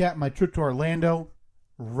 I'll recap my trip to Orlando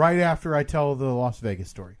right after I tell the Las Vegas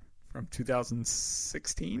story. From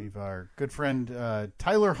 2016? We've our good friend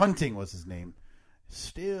Tyler Hunting was his name.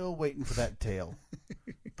 Still waiting for that tale.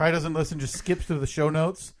 Probably doesn't listen, just skips through the show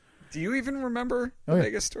notes. Do you even remember the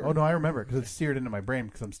Vegas story? Oh, no, I remember it because it's seared into my brain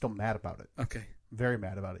because I'm still mad about it. Okay. Very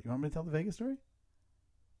mad about it. You want me to tell the Vegas story?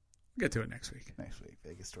 We'll get to it next week. Next week.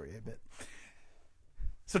 Vegas story, I bet.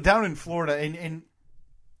 So down in Florida, and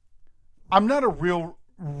I'm not a real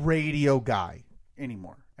radio guy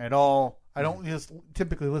anymore at all. I don't just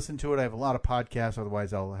typically listen to it. I have a lot of podcasts.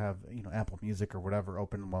 Otherwise, I'll have Apple Music or whatever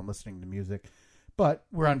open while I'm listening to music. But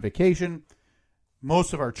we're on vacation.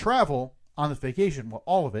 Most of our travel on this vacation, well,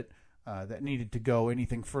 all of it, that needed to go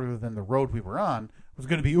anything further than the road we were on was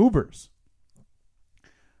going to be Ubers.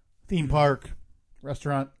 Theme park,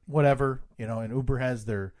 restaurant, whatever. And Uber has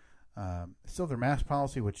their still their mask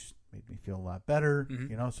policy, which made me feel a lot better.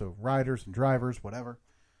 So riders and drivers, whatever.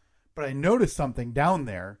 But I noticed something down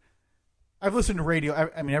there. I've listened to radio.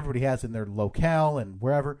 I mean, everybody has in their locale and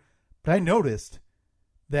wherever. But I noticed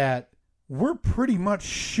that we're pretty much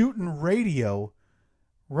shooting radio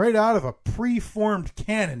right out of a preformed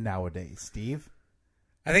cannon nowadays, Steve.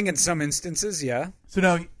 I think in some instances, yeah. So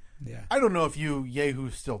now, I don't know if you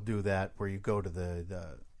yahoos still do that, where you go to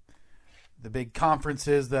the big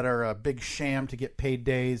conferences that are a big sham to get paid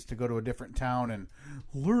days to go to a different town and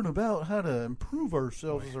learn about how to improve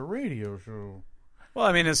ourselves as a radio show. Well,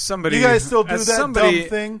 I mean, as somebody... You guys still do that dumb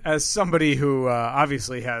thing? As somebody who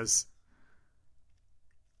obviously has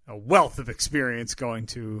a wealth of experience going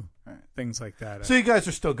to things like that. So you guys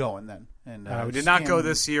are still going then? And we did not go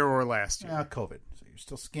this year or last year. COVID. So you're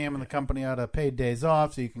still scamming the company out of paid days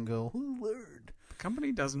off so you can go, oh, Lord. The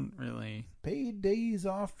company doesn't really... Paid days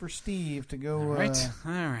off for Steve to go... All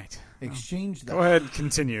right. Exchange that. Go ahead,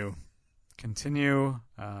 continue.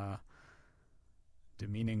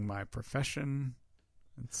 Demeaning my profession.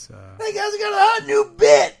 It's hey guys, I got a hot new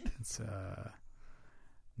bit. It's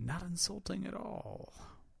not insulting at all.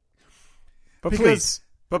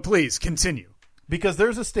 But please continue. Because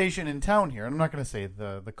there's a station in town here. I'm not going to say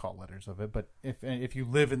the call letters of it, but if you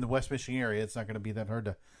live in the West Michigan area, it's not going to be that hard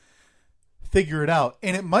to figure it out.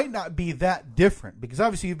 And it might not be that different because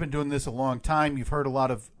obviously you've been doing this a long time. You've heard a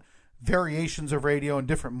lot of variations of radio and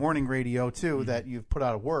different morning radio too that you've put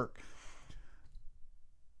out of work.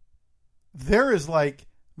 There is like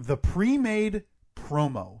the pre-made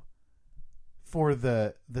promo for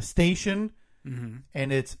the station,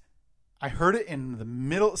 and I heard it in the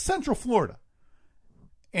middle, Central Florida,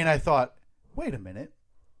 and I thought, wait a minute,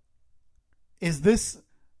 is this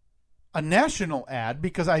a national ad?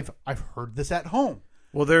 Because I've heard this at home.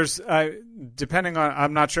 Well, there's depending on,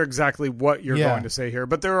 I'm not sure exactly what you're going to say here,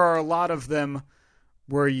 but there are a lot of them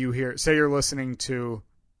where you hear, say you're listening to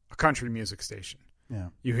a country music station. Yeah.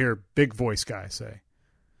 You hear big voice guy say,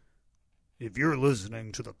 if you're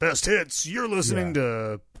listening to the best hits, you're listening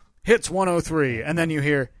to Hits 103. And then you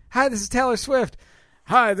hear, hi, this is Taylor Swift.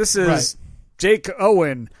 Hi, this is Jake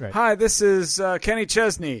Owen. Right. Hi, this is Kenny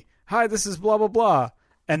Chesney. Hi, this is blah, blah, blah.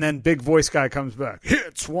 And then big voice guy comes back,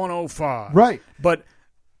 Hits 105. Right. But,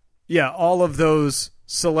 yeah, all of those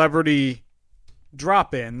celebrity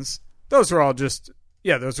drop-ins, those are all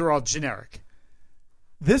generic.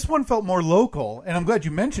 This one felt more local, and I'm glad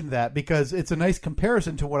you mentioned that because it's a nice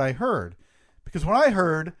comparison to what I heard. Because what I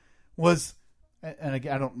heard was, and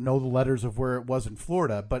again, I don't know the letters of where it was in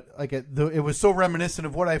Florida, but like it was so reminiscent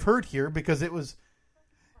of what I've heard here because it was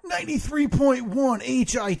 93.1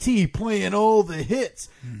 HIT playing all the hits.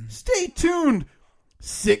 Stay tuned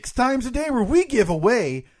 6 times a day where we give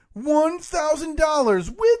away $1,000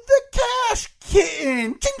 with the Cash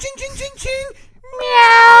Kitten. Ching, ching, ching, ching, ching.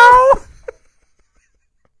 Meow.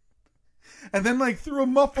 And then, like, through a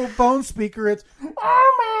muffled phone speaker, it's, oh,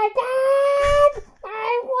 my God,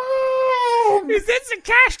 I won. Is this a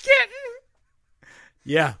Cash Kitten?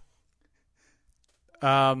 Yeah.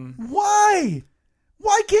 Why?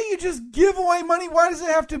 Why can't you just give away money? Why does it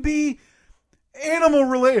have to be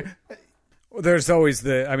animal-related? There's always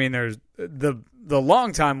there's the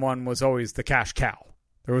long-time one was always the Cash Cow.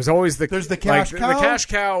 There was always There's the Cash Cow? The Cash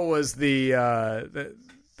Cow was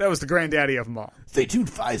that was the granddaddy of them all. Stay tuned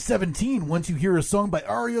 517 once you hear a song by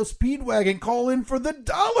REO Speedwagon. Call in for the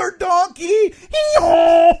Dollar Donkey.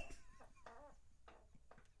 Hee-haw!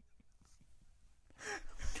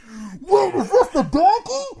 Wait, is this the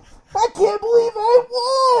donkey? I can't believe I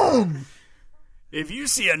won! If you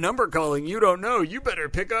see a number calling you don't know, you better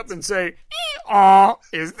pick up and say, "Aw,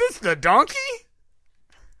 is this the donkey?"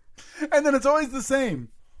 And then it's always the same.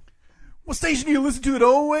 What station do you listen to that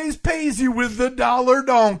always pays you with the Dollar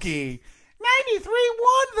Donkey? 93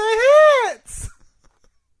 won the hits!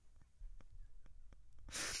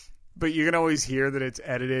 But you can always hear that it's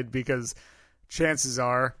edited because chances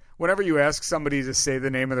are, whenever you ask somebody to say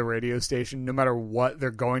the name of the radio station, no matter what,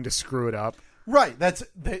 they're going to screw it up. Right,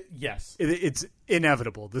 yes. It's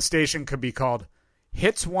inevitable. The station could be called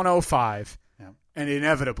Hits 105, and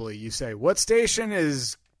inevitably you say, what station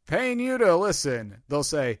is paying you to listen? They'll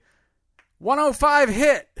say, 105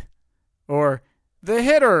 Hit, or the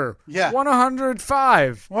hitter. Yeah.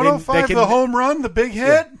 105. 105, the home run, the big hit.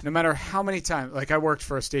 Yeah, no matter how many times. Like, I worked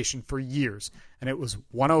for a station for years, and it was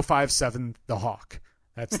 105.7 The Hawk.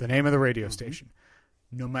 That's the name of the radio station.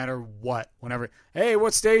 No matter what, whenever, hey,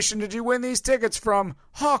 what station did you win these tickets from?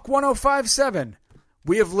 Hawk 105.7.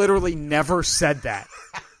 We have literally never said that.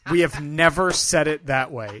 We have never said it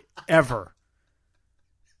that way, ever.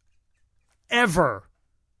 Ever.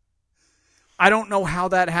 I don't know how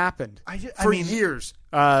that happened. For years,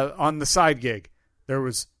 on the side gig, there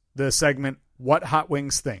was the segment, What Hot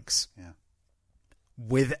Wings Thinks. Yeah.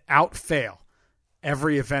 Without fail,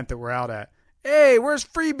 every event that we're out at, hey, where's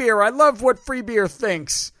Free Beer? I love what Free Beer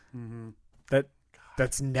thinks. Mm-hmm.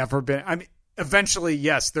 That's never been. I mean, eventually,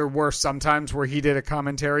 yes, there were some times where he did a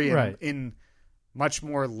commentary in much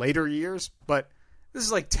more later years, but this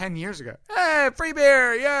is like 10 years ago. Hey, Free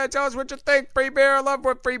Beer, yeah, tell us what you think, Free Beer. I love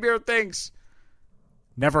what Free Beer thinks.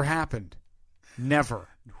 Never happened. Never.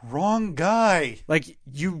 Wrong guy. Like,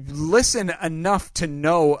 you listen enough to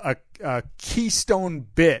know a keystone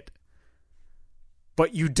bit,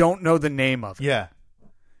 but you don't know the name of it. Yeah.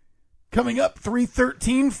 Coming up,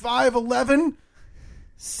 313, 511,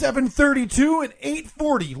 732, and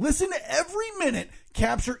 840. Listen every minute.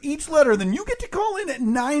 Capture each letter. Then you get to call in at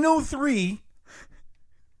 903.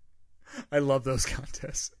 I love those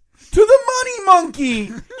contests. To the Money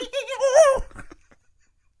Monkey.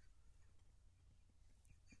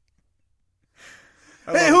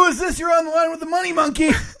 Hey, who is this? You're on the line with the Money Monkey.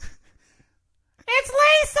 It's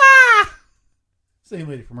Lisa. Same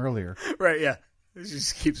lady from earlier. Right, yeah. She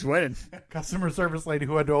just keeps winning. Customer service lady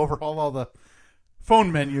who had to overhaul all the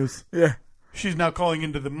phone menus. Yeah. She's now calling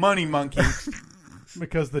into the Money Monkey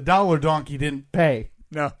because the Dollar Donkey didn't pay.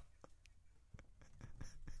 No.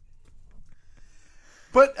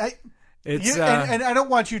 But and I don't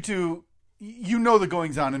want you to, you know, the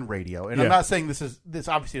goings on in radio, and I'm not saying this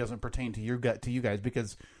obviously doesn't pertain to you guys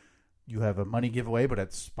because you have a money giveaway, but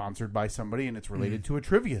it's sponsored by somebody and it's related to a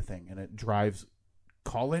trivia thing, and it drives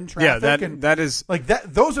call-in traffic. Yeah, that is like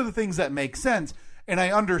that. Those are the things that make sense, and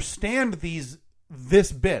I understand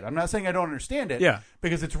this bit. I'm not saying I don't understand it. Yeah,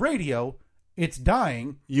 because it's radio. It's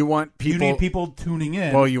dying. You need people tuning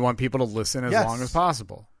in. Well, you want people to listen as long as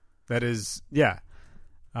possible. That is, yeah.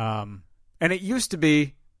 And it used to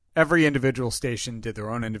be every individual station did their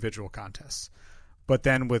own individual contests. But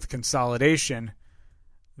then with consolidation,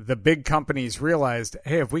 the big companies realized,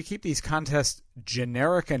 hey, if we keep these contests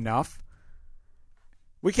generic enough,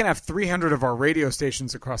 we can have 300 of our radio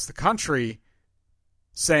stations across the country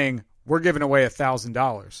saying we're giving away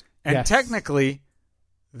 $1,000. And technically,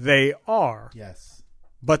 they are. Yes.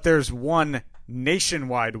 But there's one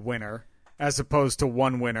nationwide winner as opposed to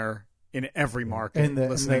one winner in every market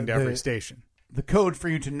listening to every station. The code for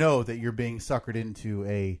you to know that you're being suckered into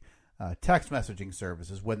a text messaging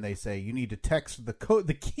service is when they say you need to text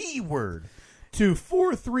the keyword to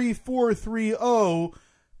 43430.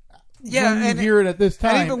 Yeah, and you hear it at this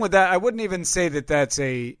time. And even with that, I wouldn't even say that it's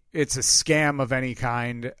a scam of any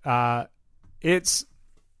kind. It's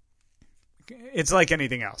like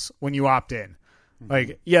anything else when you opt in. Mm-hmm.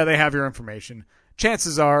 Like, yeah, they have your information.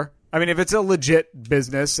 Chances are, I mean, if it's a legit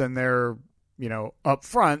business and they're, up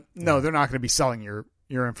front, no, they're not going to be selling your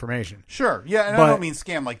information. Sure. Yeah, and I don't mean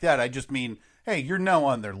scam like that. I just mean, hey, you're now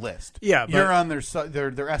on their list. Yeah, you're on their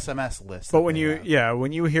SMS list. But when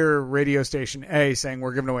you hear radio station A saying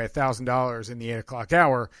we're giving away $1,000 in the 8 o'clock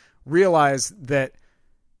hour, realize that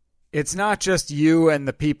it's not just you and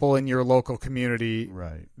the people in your local community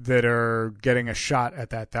that are getting a shot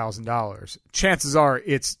at that $1,000. Chances are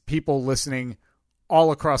it's people listening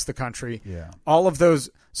all across the country. Yeah. All of those.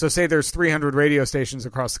 So say there's 300 radio stations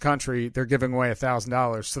across the country. They're giving away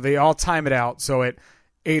 $1,000. So they all time it out. So at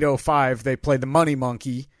 8:05 they play the Money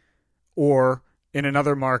Monkey, or in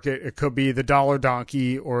another market it could be the Dollar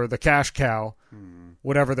Donkey or the Cash Cow,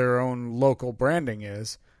 whatever their own local branding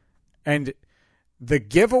is. And the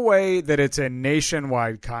giveaway that it's a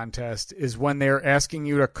nationwide contest is when they're asking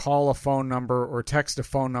you to call a phone number or text a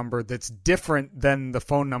phone number that's different than the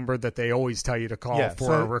phone number that they always tell you to call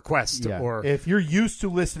for a request. Yeah. Or if you're used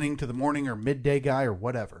to listening to the morning or midday guy or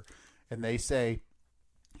whatever, and they say,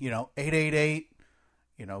 888,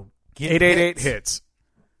 get 888 hits.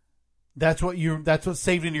 That's what's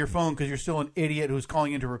saved into your phone because you're still an idiot who's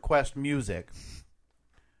calling in to request music.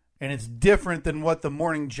 And it's different than what the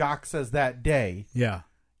morning jock says that day. Yeah.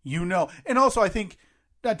 And also I think,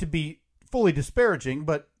 not to be fully disparaging,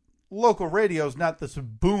 but local radio is not this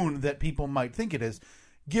boon that people might think it is.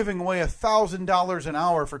 Giving away $1,000 an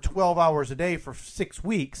hour for 12 hours a day for 6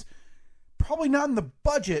 weeks, probably not in the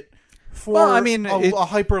budget for a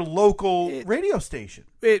hyper local radio station.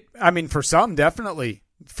 For some, definitely.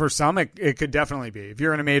 For some, it could definitely be. If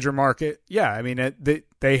you're in a major market, yeah. I mean,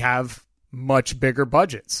 they have much bigger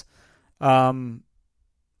budgets. And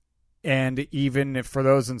even if for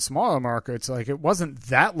those in smaller markets, like it wasn't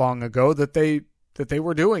that long ago that they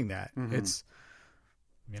were doing that. Mm-hmm.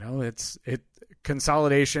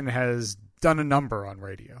 Consolidation has done a number on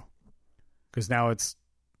radio, because now it's,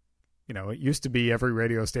 it used to be every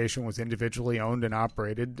radio station was individually owned and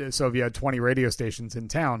operated. So if you had 20 radio stations in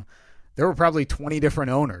town, there were probably 20 different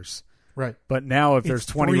owners. Right. But now if there's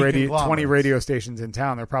 20 radio stations in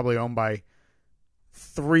town, they're probably owned by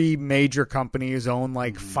 3 major companies, own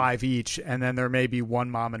like 5 each, and then there may be one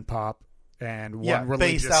mom and pop and one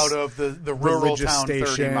religious, based out of the rural town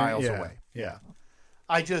station 30 miles away. Yeah.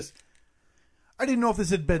 I didn't know if this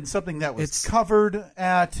had been something that was covered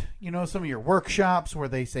at, some of your workshops where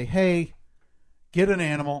they say, hey, get an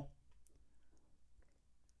animal,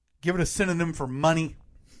 give it a synonym for money.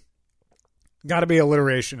 Got to be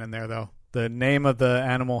alliteration in there, though. The name of the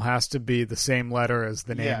animal has to be the same letter as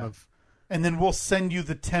the name of... And then we'll send you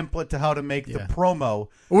the template to how to make the promo.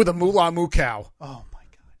 Ooh, the Moolah Moo Cow. Oh, my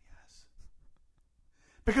God, yes.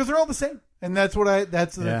 Because they're all the same. And that's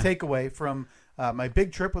the takeaway from... my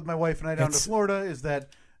big trip with my wife and I down to Florida is that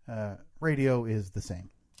radio is the same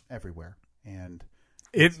everywhere. And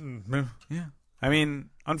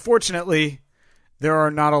unfortunately, there are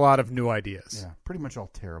not a lot of new ideas. Yeah, pretty much all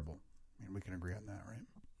terrible. I mean, we can agree on that, right?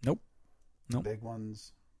 Nope. The big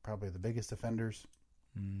ones, probably the biggest offenders.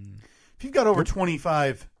 If you've got over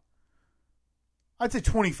 25, I'd say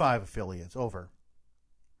 25 affiliates over,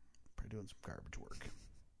 probably doing some garbage work.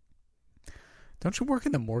 Don't you work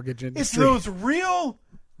in the mortgage industry? It's those real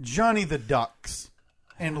Johnny the Ducks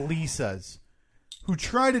and Lisas who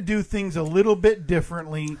try to do things a little bit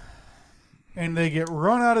differently, and they get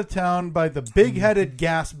run out of town by the big-headed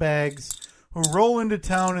gas bags who roll into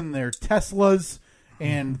town in their Teslas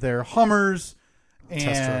and their Hummers. And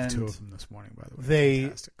test drove 2 of them this morning, by the way.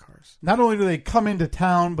 Fantastic cars. Not only do they come into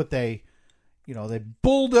town, but they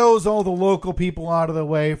bulldoze all the local people out of the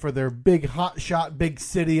way for their big hotshot, big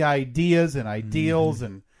city ideas and ideals,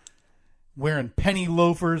 and wearing penny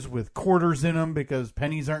loafers with quarters in them because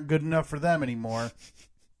pennies aren't good enough for them anymore.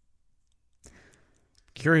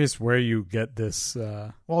 Curious where you get this.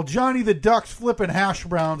 Well, Johnny the Duck's flipping hash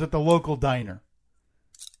browns at the local diner.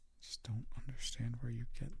 Just don't understand where you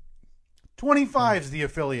get. 25 is the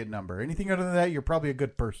affiliate number. Anything other than that, you're probably a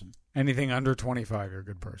good person. Anything under 25, you're a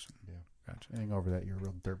good person. Yeah. Gotcha. Anything over that, you're a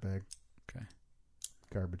real dirtbag. Okay.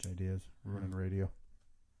 Garbage ideas. Ruining radio.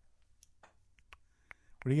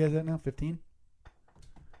 What are you guys at now? 15?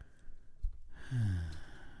 I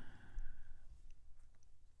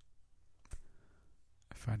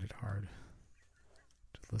find it hard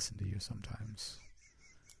to listen to you sometimes,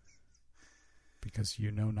 because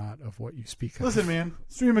you know not of what you speak of. Listen, man.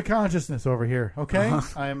 Stream of consciousness over here, okay?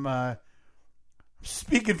 Uh-huh. I'm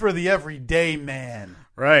speaking for the everyday man.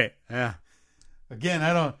 Right, yeah. Again,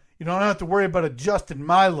 you don't have to worry about adjusting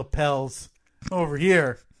my lapels over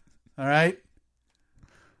here. All right?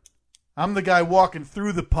 I'm the guy walking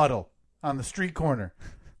through the puddle on the street corner.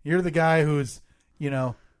 You're the guy who's,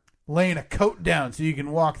 laying a coat down so you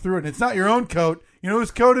can walk through it. And it's not your own coat. You know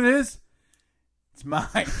whose coat it is? It's mine.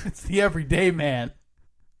 It's the everyday man.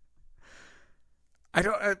 Hold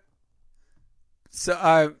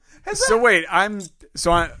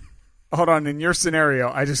on. In your scenario,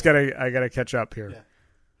 I gotta catch up here. Yeah.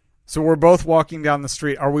 So we're both walking down the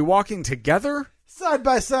street. Are we walking together? Side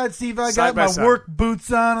by side, Steve. I got my work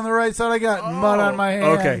boots on the right side. I got mud on my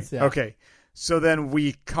hands. Okay. Yeah. Okay. So then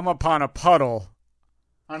we come upon a puddle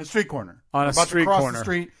on a street corner. On a street corner. Across the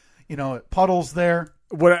street. Puddles there.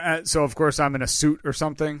 So of course I'm in a suit or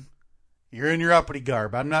something. You're in your uppity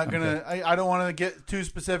garb. I'm not going to... I don't want to get too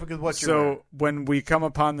specific with what you're wearing. So when we come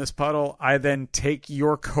upon this puddle, I then take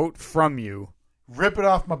your coat from you. Rip it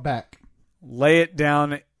off my back. Lay it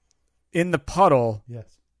down in the puddle. Yes.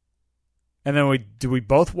 And then do we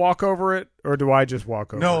both walk over it, or do I just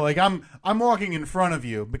walk over it? No, like I'm walking in front of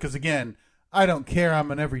you because, again, I don't care.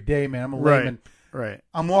 I'm an everyday man. I'm a layman. Right.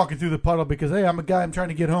 I'm walking through the puddle because, hey, I'm a guy. I'm trying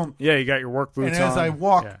to get home. Yeah, you got your work boots on. And as I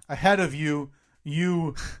walk ahead of you,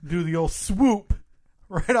 you do the old swoop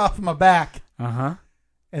right off my back. Uh-huh.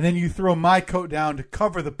 And then you throw my coat down to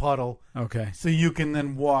cover the puddle. Okay. So you can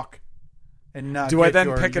then walk and not Do I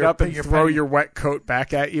then pick it up and throw your wet coat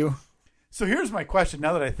back at you? So here's my question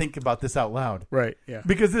now that I think about this out loud. Right, yeah.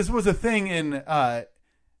 Because this was a thing in...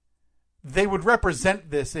 they would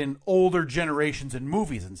represent this in older generations in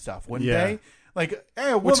movies and stuff, wouldn't they? Like,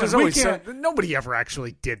 hey, a woman, nobody ever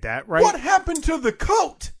actually did that, right? What happened to the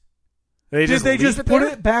coat? Did they just put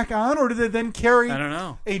it back on, or did they then carry I don't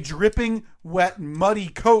know. a dripping, wet, muddy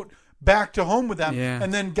coat back to home with them? Yeah.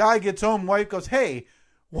 And then guy gets home, wife goes, "Hey,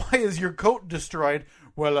 why is your coat destroyed?"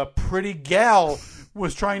 "Well, a pretty gal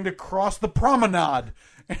was trying to cross the promenade,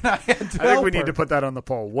 and I had to I think help we need her." to put that on the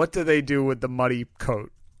poll. What do they do with the muddy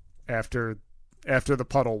coat after the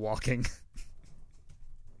puddle walking?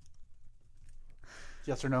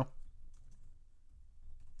 Yes or no?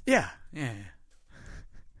 Yeah.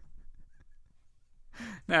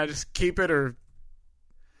 Now just keep it or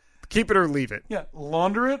leave it. Yeah,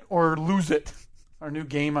 launder it or lose it. Our new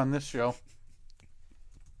game on this show.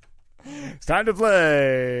 It's time to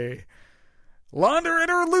play. Launder it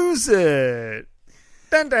or lose it.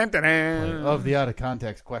 Dun, dun, dun, dun. Of the out of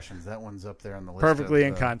context questions, that one's up there on the list. Perfectly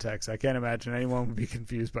in context. I can't imagine anyone would be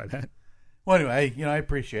confused by that. Well, anyway, I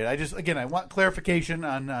appreciate it. I want clarification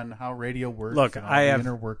on how radio works. Look, and all I the have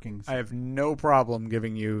inner workings. I have no problem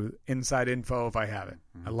giving you inside info if I have it.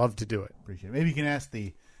 I love to do it. Appreciate it. Maybe you can ask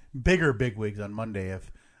the bigwigs on Monday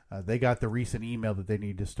if they got the recent email that they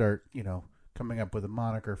need to start, coming up with a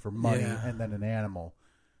moniker for money and then an animal.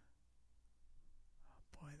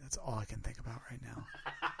 Boy, that's all I can think about right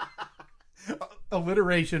now.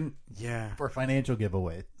 Alliteration. Yeah. For financial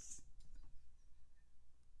giveaways.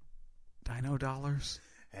 Dino dollars.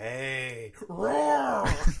 Hey, roar!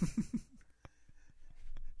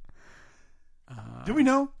 Do we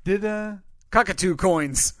know? Did cockatoo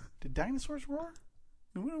coins? Did dinosaurs roar?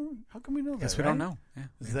 How come we know that? Guess we don't know. Yeah.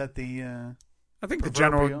 Is that the? I think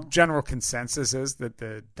proverbial? the general consensus is that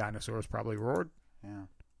the dinosaurs probably roared. Yeah.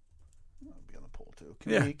 That'll be on the poll too.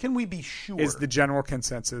 Yeah. Can we be sure? Is the general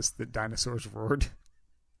consensus that dinosaurs roared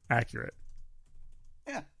accurate?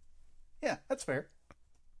 Yeah. Yeah, that's fair.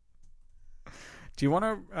 Do you want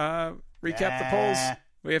to recap the polls?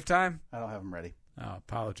 We have time? I don't have them ready. Oh,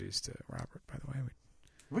 apologies to Robert, by the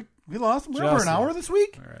way. We lost them. We're over an hour this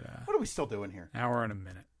week? We're at, what are we still doing here? Hour and a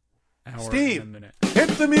minute. Steve, and a minute. Hit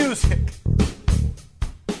the music.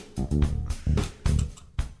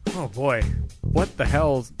 Oh, boy. What the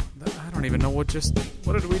hell? I don't even know what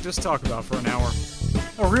did we just talk about for an hour?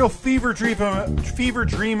 A real fever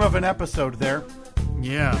dream of an episode there.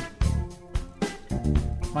 Yeah.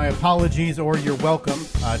 My apologies, or you're welcome,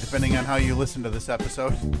 depending on how you listen to this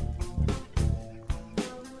episode.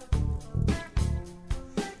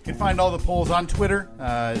 You can find all the polls on Twitter.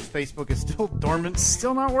 Facebook is still dormant.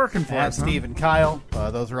 Still not working for us. Steve and Kyle.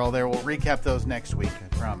 Those are all there. We'll recap those next week, I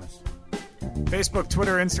promise. Facebook,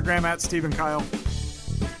 Twitter, Instagram, at Steve and Kyle.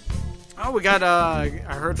 Oh, we got, I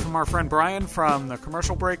heard from our friend Brian from the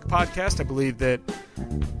Commercial Break podcast. I believe that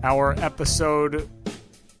our episode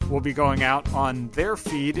will be going out on their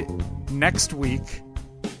feed next week.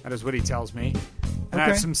 That is what he tells me. And I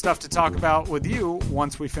have some stuff to talk about with you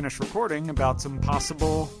once we finish recording about some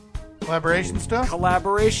possible collaboration stuff?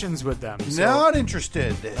 Collaborations with them. So, not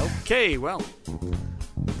interested. Okay, well,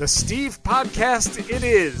 the Steve podcast it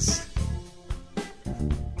is.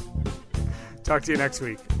 Talk to you next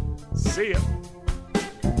week. See ya.